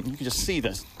 I mean, you can just see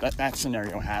that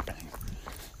scenario happening.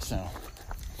 So,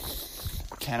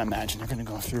 can't imagine they're going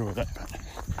to go through with it, but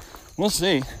we'll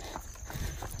see.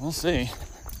 We'll see.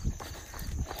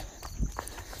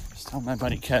 Just tell my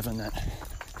buddy Kevin that,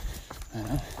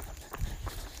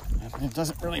 it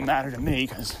doesn't really matter to me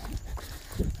because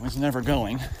was never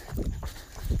going.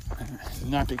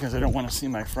 Not because I don't want to see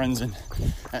my friends in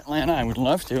Atlanta. I would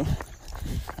love to.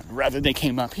 I'd rather they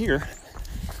came up here.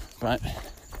 But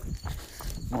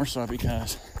more so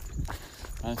because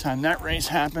by the time that race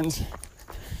happens,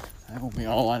 I will be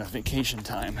all out of vacation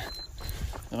time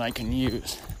that I can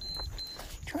use.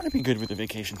 Try to be good with the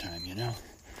vacation time, you know.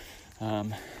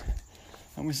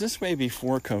 I was this way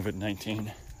before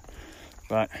COVID-19,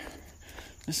 but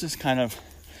this has kind of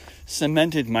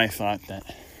cemented my thought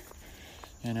that,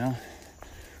 you know,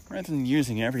 rather than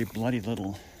using every bloody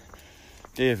little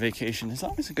day of vacation, it's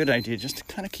always a good idea just to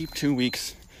kind of keep 2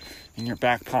 weeks in your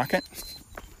back pocket,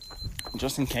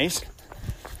 just in case,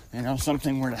 you know,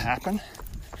 something were to happen.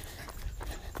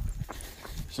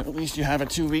 So at least you have a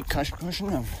 2-week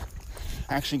cushion of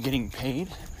actually getting paid,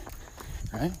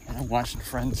 right? You know, watching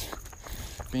friends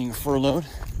being furloughed,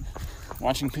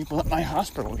 watching people at my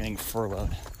hospital getting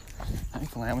furloughed.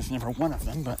 Thankfully, I was never one of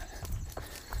them, but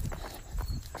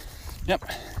yep.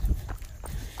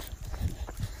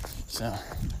 So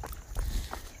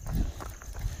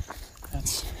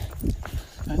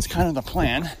that's kind of the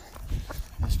plan,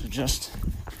 is to just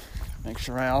make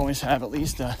sure I always have at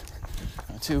least a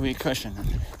 2-week cushion.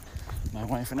 And my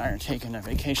wife and I are taking a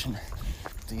vacation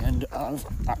at the end of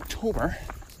October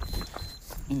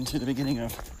into the beginning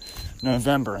of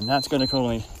November, and that's going to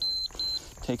totally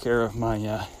take care of my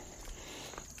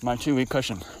 2-week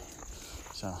cushion.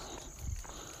 So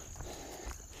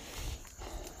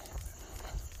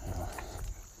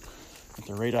at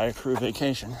the rate I accrue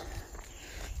vacation,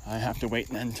 I have to wait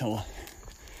until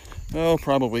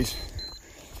probably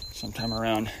sometime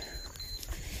around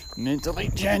mid to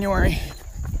late January,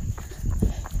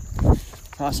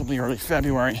 possibly early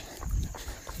February,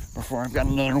 before I've got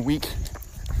another week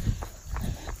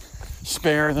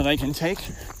spare that I can take,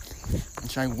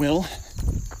 which I will.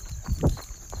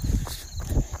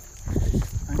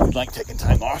 I would like taking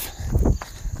time off.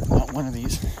 I'm not one of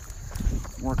these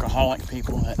workaholic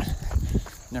people that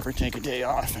never take a day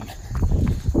off and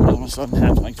all of a sudden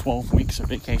have like 12 weeks of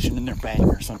vacation in their bank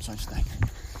or some such thing,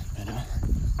 you know?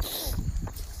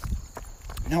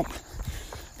 Nope.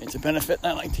 It's a benefit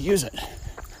and I like to use it.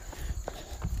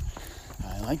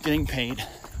 I like getting paid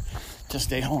to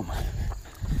stay home.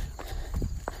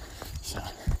 So,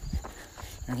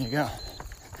 there you go.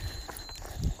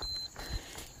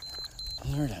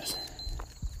 There it is.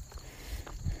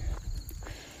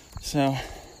 So,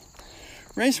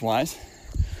 race-wise,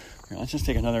 let's just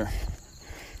take another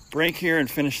break here and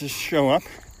finish this show up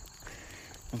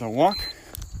with a walk.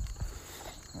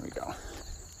 There we go.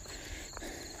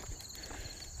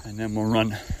 And then we'll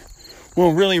run.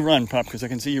 We'll really run, pup, because I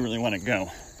can see you really want to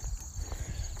go.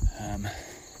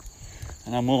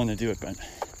 And I'm willing to do it, but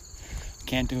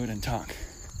can't do it and talk.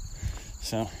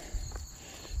 So,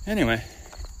 anyway.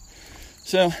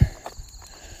 So,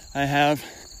 I have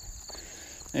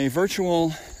a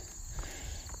virtual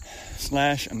 /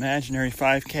 imaginary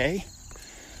 5K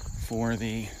for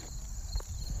the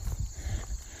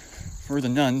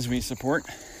nuns we support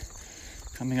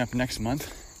coming up next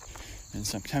month in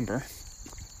September.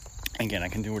 Again, I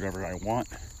can do whatever I want,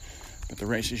 but the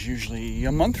race is usually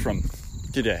a month from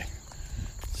today.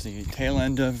 It's the tail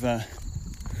end of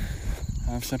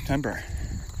September.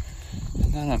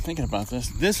 And now I'm thinking about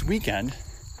this weekend,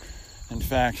 in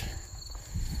fact,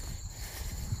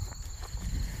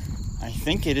 I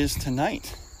think it is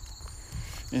tonight,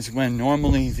 is when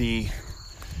normally the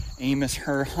Amos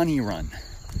Herr Honey Run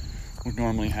would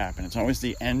normally happen. It's always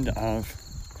the end of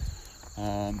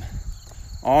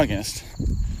August,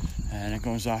 and it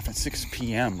goes off at 6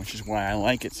 p.m., which is why I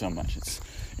like it so much.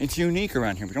 It's unique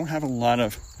around here. We don't have a lot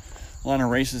of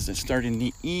races that start in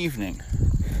the evening.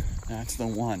 That's the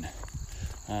one.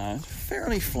 It's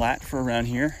fairly flat for around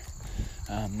here.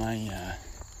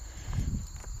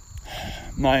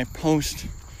 My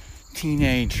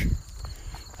post-teenage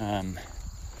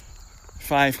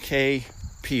 5K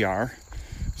PR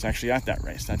was actually at that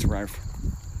race. That's where I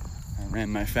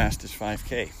ran my fastest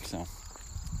 5K. So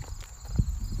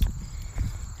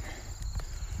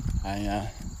I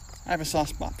have a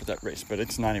soft spot for that race, but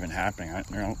it's not even happening. I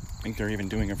don't think they're even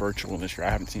doing a virtual this year. I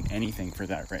haven't seen anything for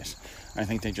that race. I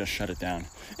think they just shut it down.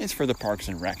 It's for the Parks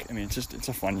and Rec. I mean, it's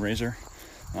a fundraiser.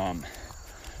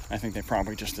 I think they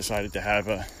probably just decided to have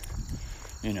a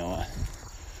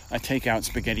takeout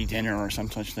spaghetti dinner or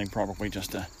some such thing, probably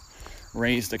just to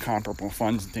raise the comparable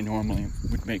funds that they normally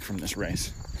would make from this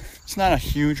race. It's not a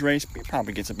huge race. It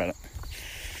probably gets about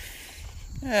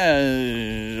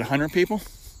 100 people,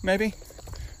 maybe,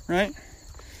 right?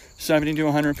 70 to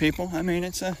 100 people. I mean,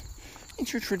 it's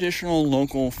your traditional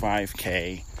local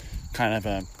 5K kind of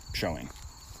a showing,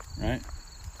 right?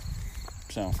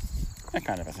 So, that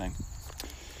kind of a thing.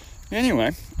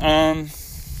 Anyway,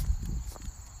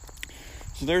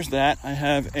 so there's that. I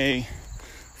have a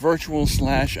virtual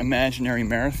 / imaginary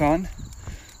marathon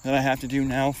that I have to do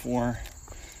now for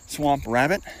Swamp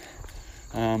Rabbit,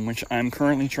 which I'm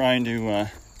currently trying to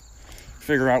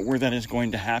figure out where that is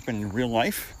going to happen in real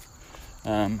life.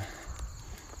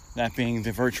 That being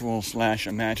the virtual /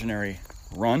 imaginary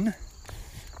run.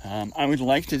 I would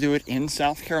like to do it in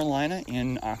South Carolina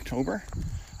in October,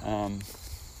 and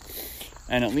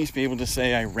at least be able to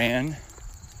say I ran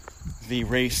the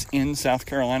race in South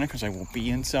Carolina, because I will be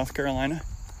in South Carolina.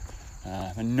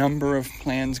 A number of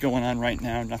plans going on right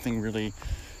now. Nothing really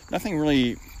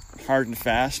hard and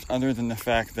fast, other than the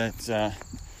fact that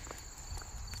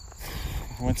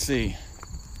let's see,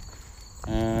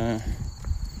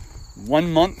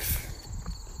 1 month,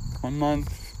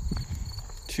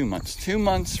 2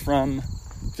 months from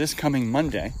this coming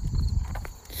Monday,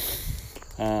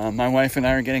 my wife and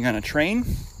I are getting on a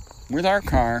train with our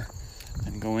car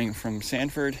and going to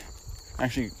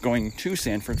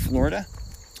Sanford, Florida,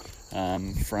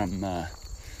 from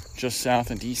just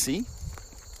south of DC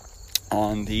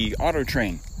on the auto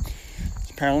train. It's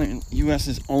apparently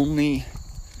U.S.'s only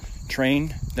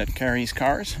train that carries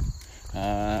cars.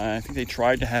 I think they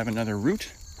tried to have another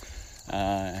route,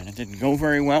 and it didn't go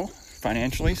very well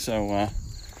financially, so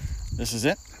this is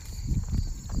it.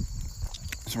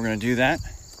 So we're going to do that.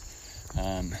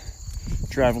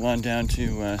 Travel on down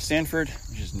to Sanford,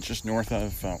 which is just north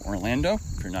of Orlando,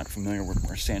 if you're not familiar with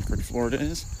where Sanford, Florida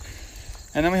is.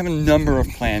 And then we have a number of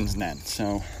plans then.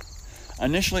 So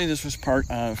initially this was part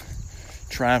of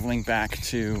traveling back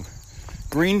to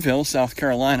Greenville, South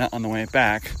Carolina on the way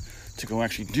back to go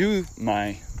actually do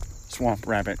my Swamp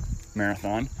Rabbit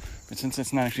Marathon. But since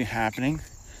it's not actually happening,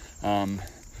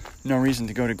 no reason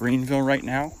to go to Greenville right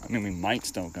now. I mean, we might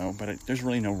still go, but there's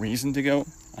really no reason to go.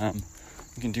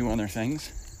 We can do other things.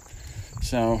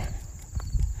 So,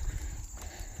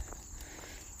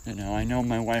 I know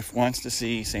my wife wants to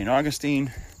see St.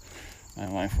 Augustine. My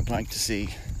wife would like to see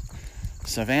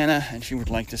Savannah, and she would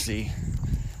like to see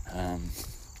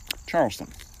Charleston.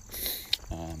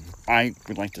 I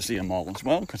would like to see them all as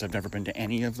well, because I've never been to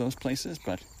any of those places.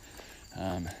 But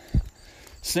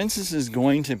since this is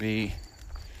going to be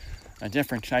a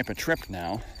different type of trip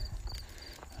now,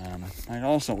 I'd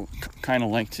also kind of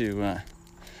like to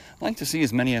see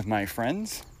as many of my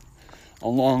friends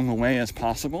along the way as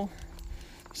possible.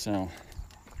 So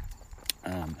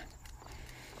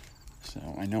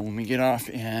I know when we get off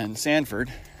in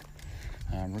Sanford,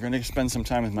 we're going to spend some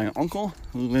time with my uncle,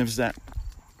 who lives that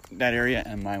area,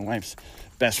 and my wife's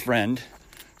best friend,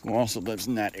 who also lives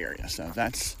in that area. So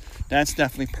that's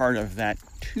definitely part of that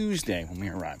Tuesday when we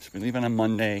arrive. So we leave on a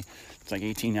Monday. It's like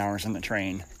 18 hours on the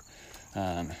train.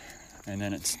 And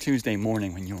then it's Tuesday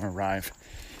morning when you arrive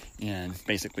in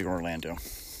basically Orlando.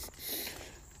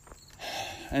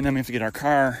 And then we have to get our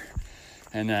car,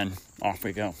 and then off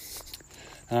we go.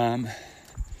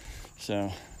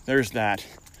 So there's that.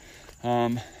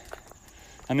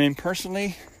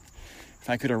 Personally, if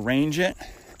I could arrange it,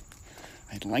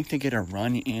 I'd like to get a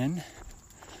run in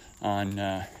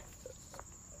on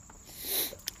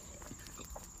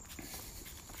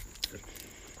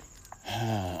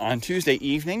Tuesday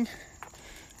evening.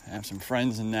 I have some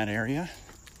friends in that area.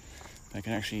 I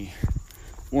can actually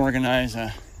organize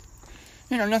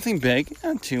nothing big,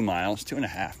 2 miles,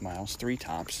 2.5 miles, 3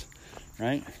 tops,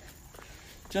 right?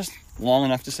 Just long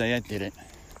enough to say I did it.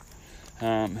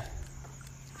 And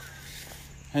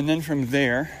then from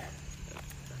there,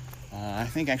 I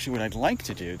think actually what I'd like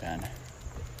to do then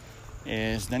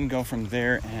is then go from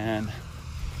there and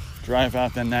drive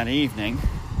out then that evening.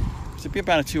 It'd be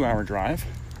about a 2-hour drive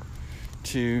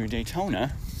to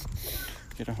Daytona,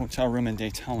 get a hotel room in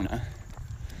Daytona,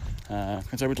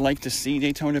 because I would like to see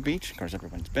Daytona Beach. Of course,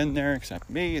 everyone's been there except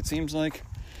me, it seems like.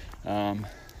 And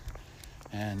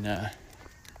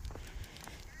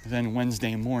then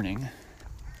Wednesday morning,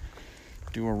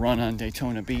 do a run on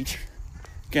Daytona Beach.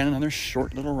 Get another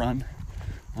short little run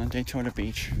on Daytona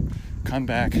Beach. Come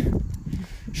back,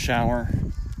 shower,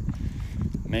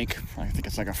 I think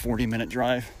it's like a 40-minute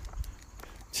drive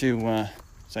to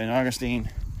St. Augustine.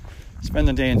 Spend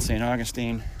the day in St.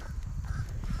 Augustine.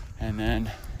 And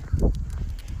then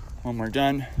when we're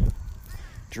done,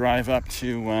 drive up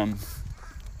to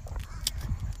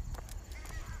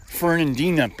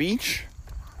Fernandina Beach.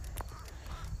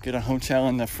 Get a hotel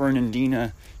in the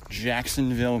Fernandina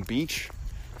Jacksonville Beach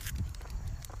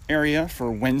area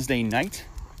for Wednesday night.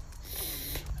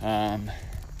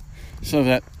 So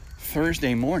that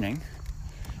Thursday morning,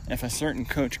 if a certain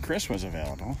Coach Chris was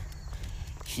available,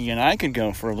 he and I could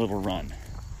go for a little run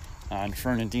on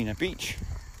Fernandina Beach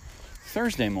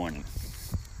Thursday morning.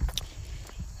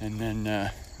 And then,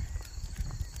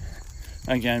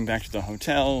 again, back to the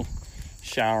hotel,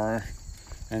 shower,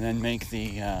 and then make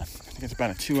the, I think it's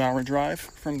about a 2-hour drive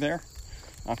from there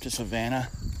up to Savannah,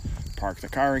 park the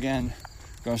car again,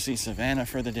 go see Savannah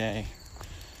for the day,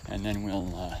 and then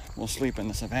we'll sleep in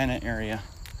the Savannah area,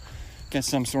 get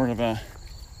some sort of a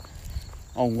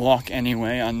walk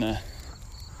anyway on the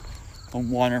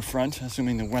waterfront,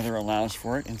 assuming the weather allows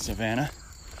for it in Savannah.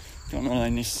 Don't know that I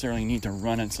necessarily need to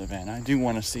run in Savannah. I do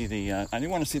want to see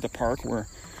the park where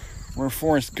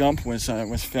Forrest Gump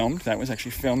was filmed. That was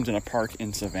actually filmed in a park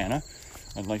in Savannah.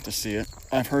 I'd like to see it.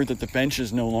 I've heard that the bench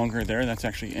is no longer there. That's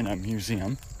actually in a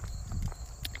museum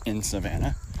in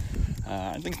Savannah.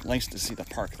 I'd like to see the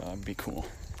park, though. It'd be cool.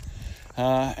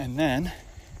 And then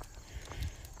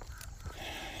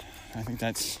I think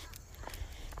that's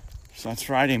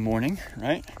Friday morning,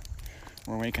 right?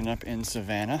 We're waking up in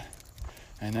Savannah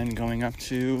and then going up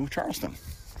to Charleston.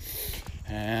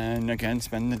 And again,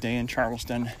 spend the day in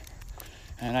Charleston.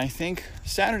 And I think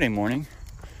Saturday morning,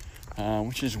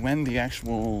 which is when the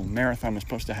actual marathon was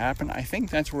supposed to happen, I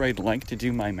think that's where I'd like to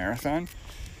do my marathon,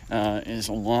 is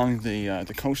along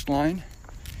the coastline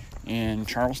in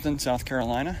Charleston, South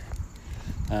Carolina.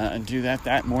 And do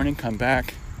that morning, come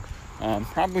back,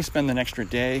 probably spend an extra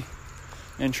day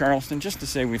in Charleston just to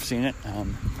say we've seen it.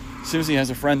 Susie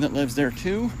has a friend that lives there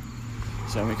too,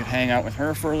 so we could hang out with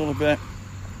her for a little bit.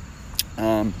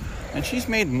 And she's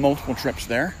made multiple trips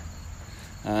there.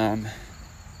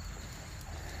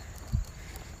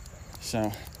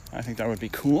 So I think that would be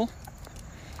cool.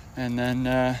 And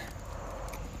then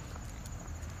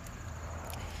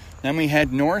we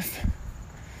head north.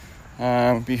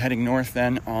 We'll be heading north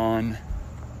then on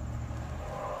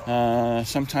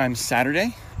sometime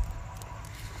Saturday.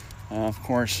 Of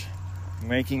course,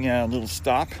 making a little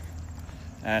stop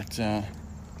at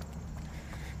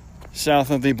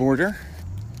south of the border.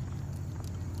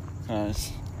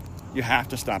 You have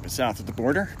to stop at south of the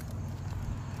border.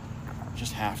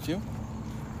 Just have to. I'm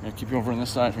going to keep you over on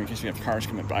this side in case we have cars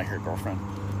coming by here, girlfriend.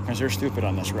 Because they're stupid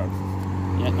on this road.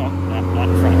 Yeah, no, not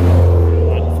in front.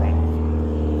 Not in front.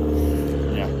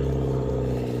 Yeah.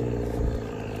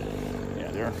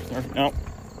 Yeah, they're no,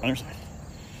 other side.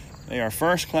 They are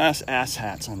first class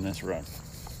asshats on this road.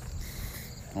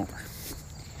 Over.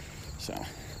 So,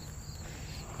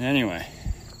 anyway.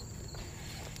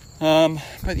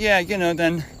 But yeah,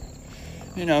 then,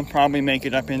 probably make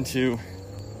it up into,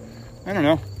 I don't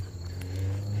know,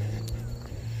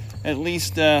 at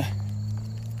least up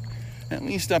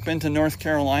into North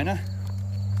Carolina.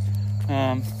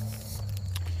 I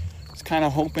was kind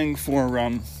of hoping for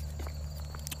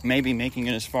maybe making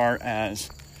it as far as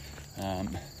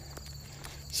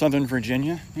Southern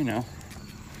Virginia,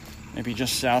 maybe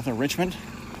just south of Richmond.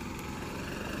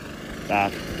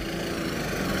 Stop.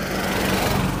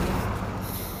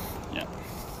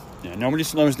 Yeah, nobody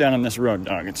slows down on this road,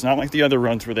 dog. It's not like the other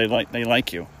roads where they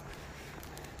like you.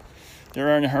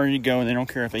 They're in a hurry to go, and they don't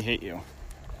care if they hit you.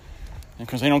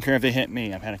 Because they don't care if they hit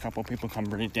me. I've had a couple people come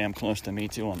pretty damn close to me,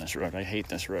 too, on this road. I hate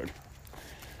this road.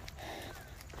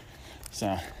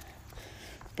 So,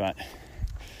 but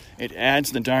it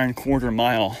adds the darn quarter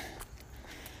mile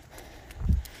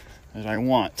that I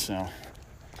want. So,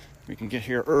 if we can get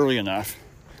here early enough,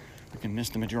 we can miss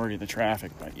the majority of the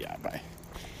traffic. But yeah, by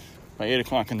 8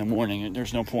 o'clock in the morning,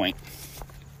 there's no point.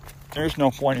 There's no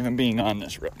point even being on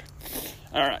this road.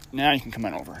 All right, now you can come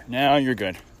on over. Now you're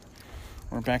good.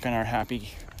 We're back on our happy,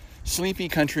 sleepy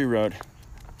country road.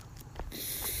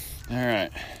 All right.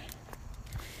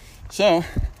 So,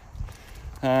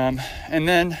 and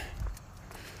then,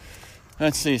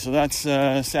 let's see. So that's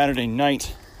Saturday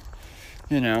night.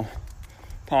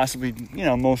 Possibly,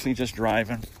 mostly just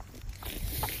driving.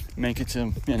 Make it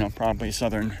to, probably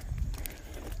Southern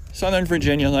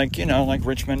Virginia, like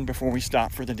Richmond before we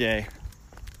stop for the day.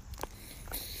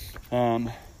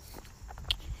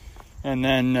 And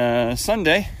then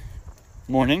Sunday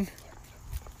morning,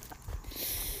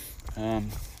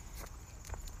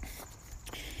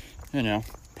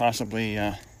 possibly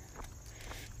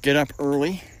get up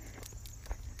early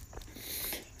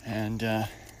and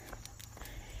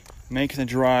make the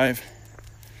drive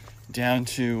down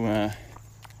to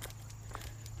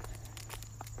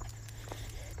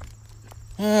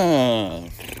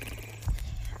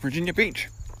Virginia Beach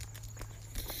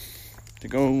to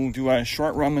go do a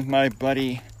short run with my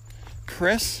buddy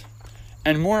Chris,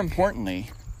 and more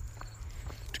importantly,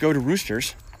 to go to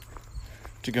Roosters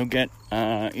to go get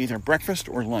either breakfast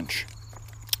or lunch.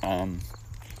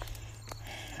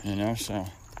 So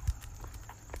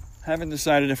haven't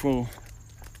decided if we'll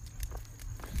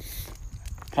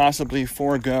possibly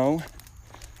forego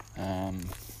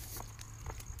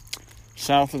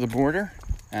south of the border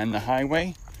and the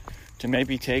highway to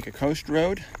maybe take a coast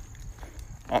road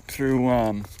up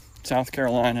through South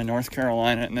Carolina, North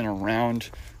Carolina, and then around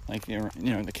like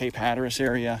the Cape Hatteras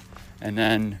area, and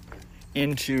then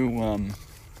into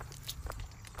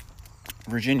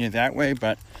Virginia that way.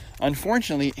 But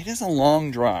unfortunately, it is a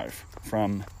long drive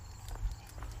from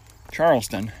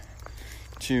Charleston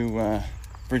to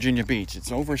Virginia Beach.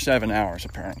 It's over 7 hours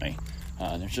apparently.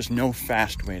 There's just no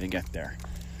fast way to get there.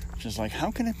 Which is like, how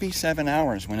can it be 7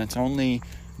 hours when it's only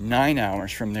 9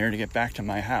 hours from there to get back to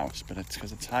my house? But it's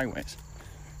because it's highways,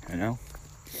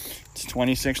 It's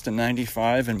 26 to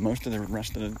 95, and most of the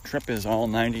rest of the trip is all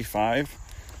 95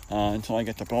 until I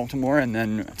get to Baltimore, and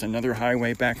then it's another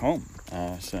highway back home.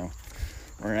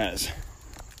 Whereas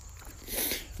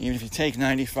even if you take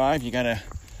 95, you gotta,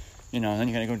 then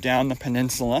you gotta go down the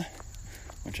peninsula,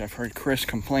 which I've heard Chris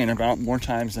complain about more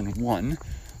times than one,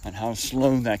 on how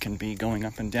slow that can be going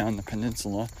up and down the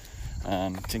peninsula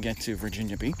to get to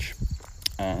Virginia Beach.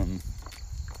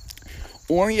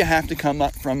 Or you have to come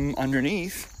up from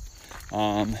underneath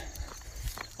on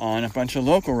a bunch of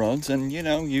local roads, and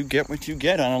you get what you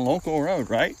get on a local road,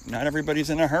 right? Not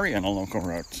everybody's in a hurry on a local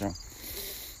road, so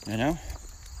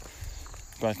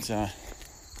but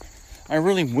I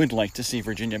really would like to see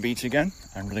Virginia Beach again.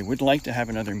 I really would like to have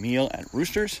another meal at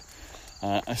Roosters,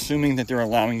 assuming that they're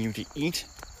allowing you to eat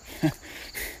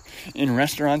in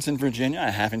restaurants in Virginia.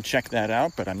 I haven't checked that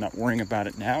out, but I'm not worrying about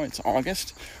it now. It's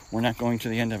August. We're not going to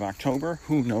the end of October.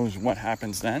 Who knows what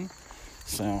happens then?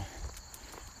 So,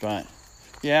 but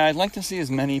yeah, I'd like to see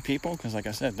as many people, because like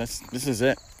I said, this is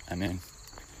it. I mean,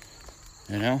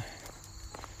 I'm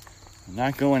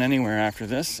not going anywhere after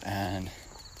this, and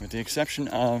with the exception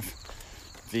of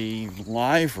the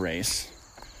live race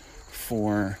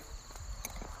for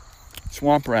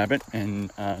Swamp Rabbit in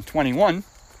 21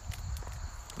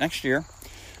 next year,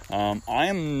 I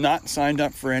am not signed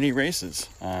up for any races,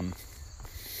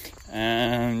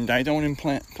 and I don't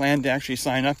plan to actually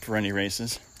sign up for any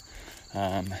races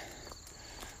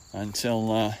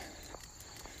until I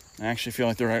actually feel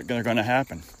like they're going to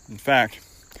happen. In fact,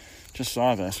 just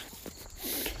saw this.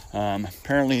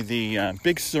 Apparently the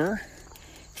Big Sur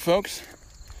folks,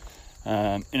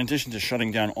 in addition to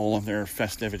shutting down all of their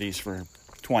festivities for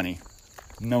 20,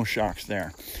 no shocks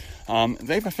there,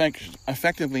 they've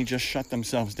effectively just shut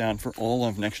themselves down for all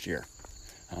of next year.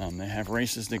 They have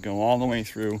races that go all the way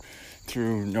through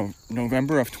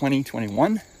November of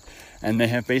 2021, and they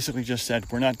have basically just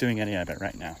said, we're not doing any of it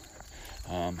right now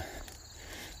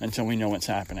until we know what's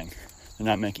happening. They're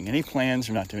not making any plans.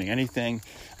 They're not doing anything.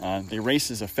 The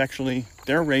race is effectively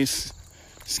their race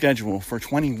schedule for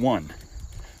 21.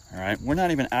 All right, we're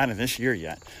not even out of this year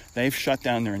yet. They've shut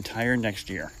down their entire next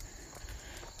year.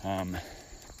 I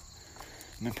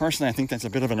mean, personally, I think that's a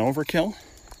bit of an overkill.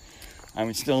 I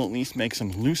would still at least make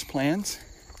some loose plans,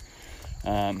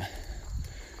 for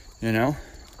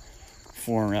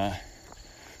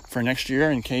next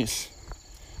year in case,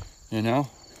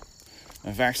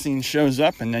 a vaccine shows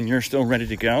up and then you're still ready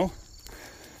to go.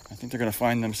 I think they're going to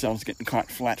find themselves getting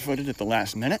caught flat-footed at the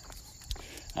last minute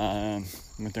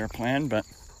with their plan, but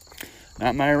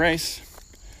not my race,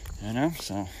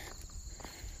 so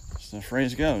as the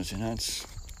phrase goes, it's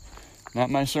not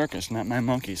my circus, not my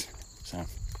monkeys. So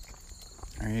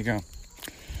there you go.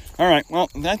 All right, well,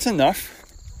 that's enough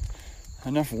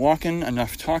walking,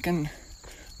 enough talking.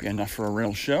 Be enough for a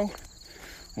real show.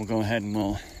 We'll go ahead and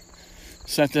we'll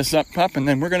set this up, pup, and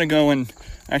then we're going to go and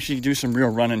actually do some real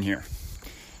running here.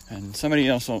 And somebody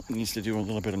else needs to do a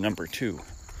little bit of number 2.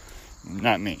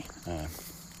 Not me,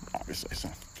 obviously. So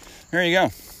there you go.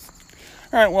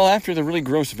 All right, well, after the really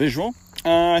gross visual,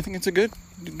 I think it's a good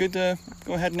to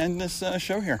go ahead and end this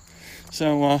show here.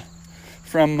 So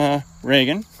from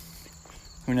Reagan,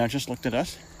 who now just looked at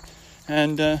us,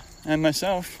 and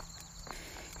myself,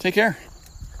 take care.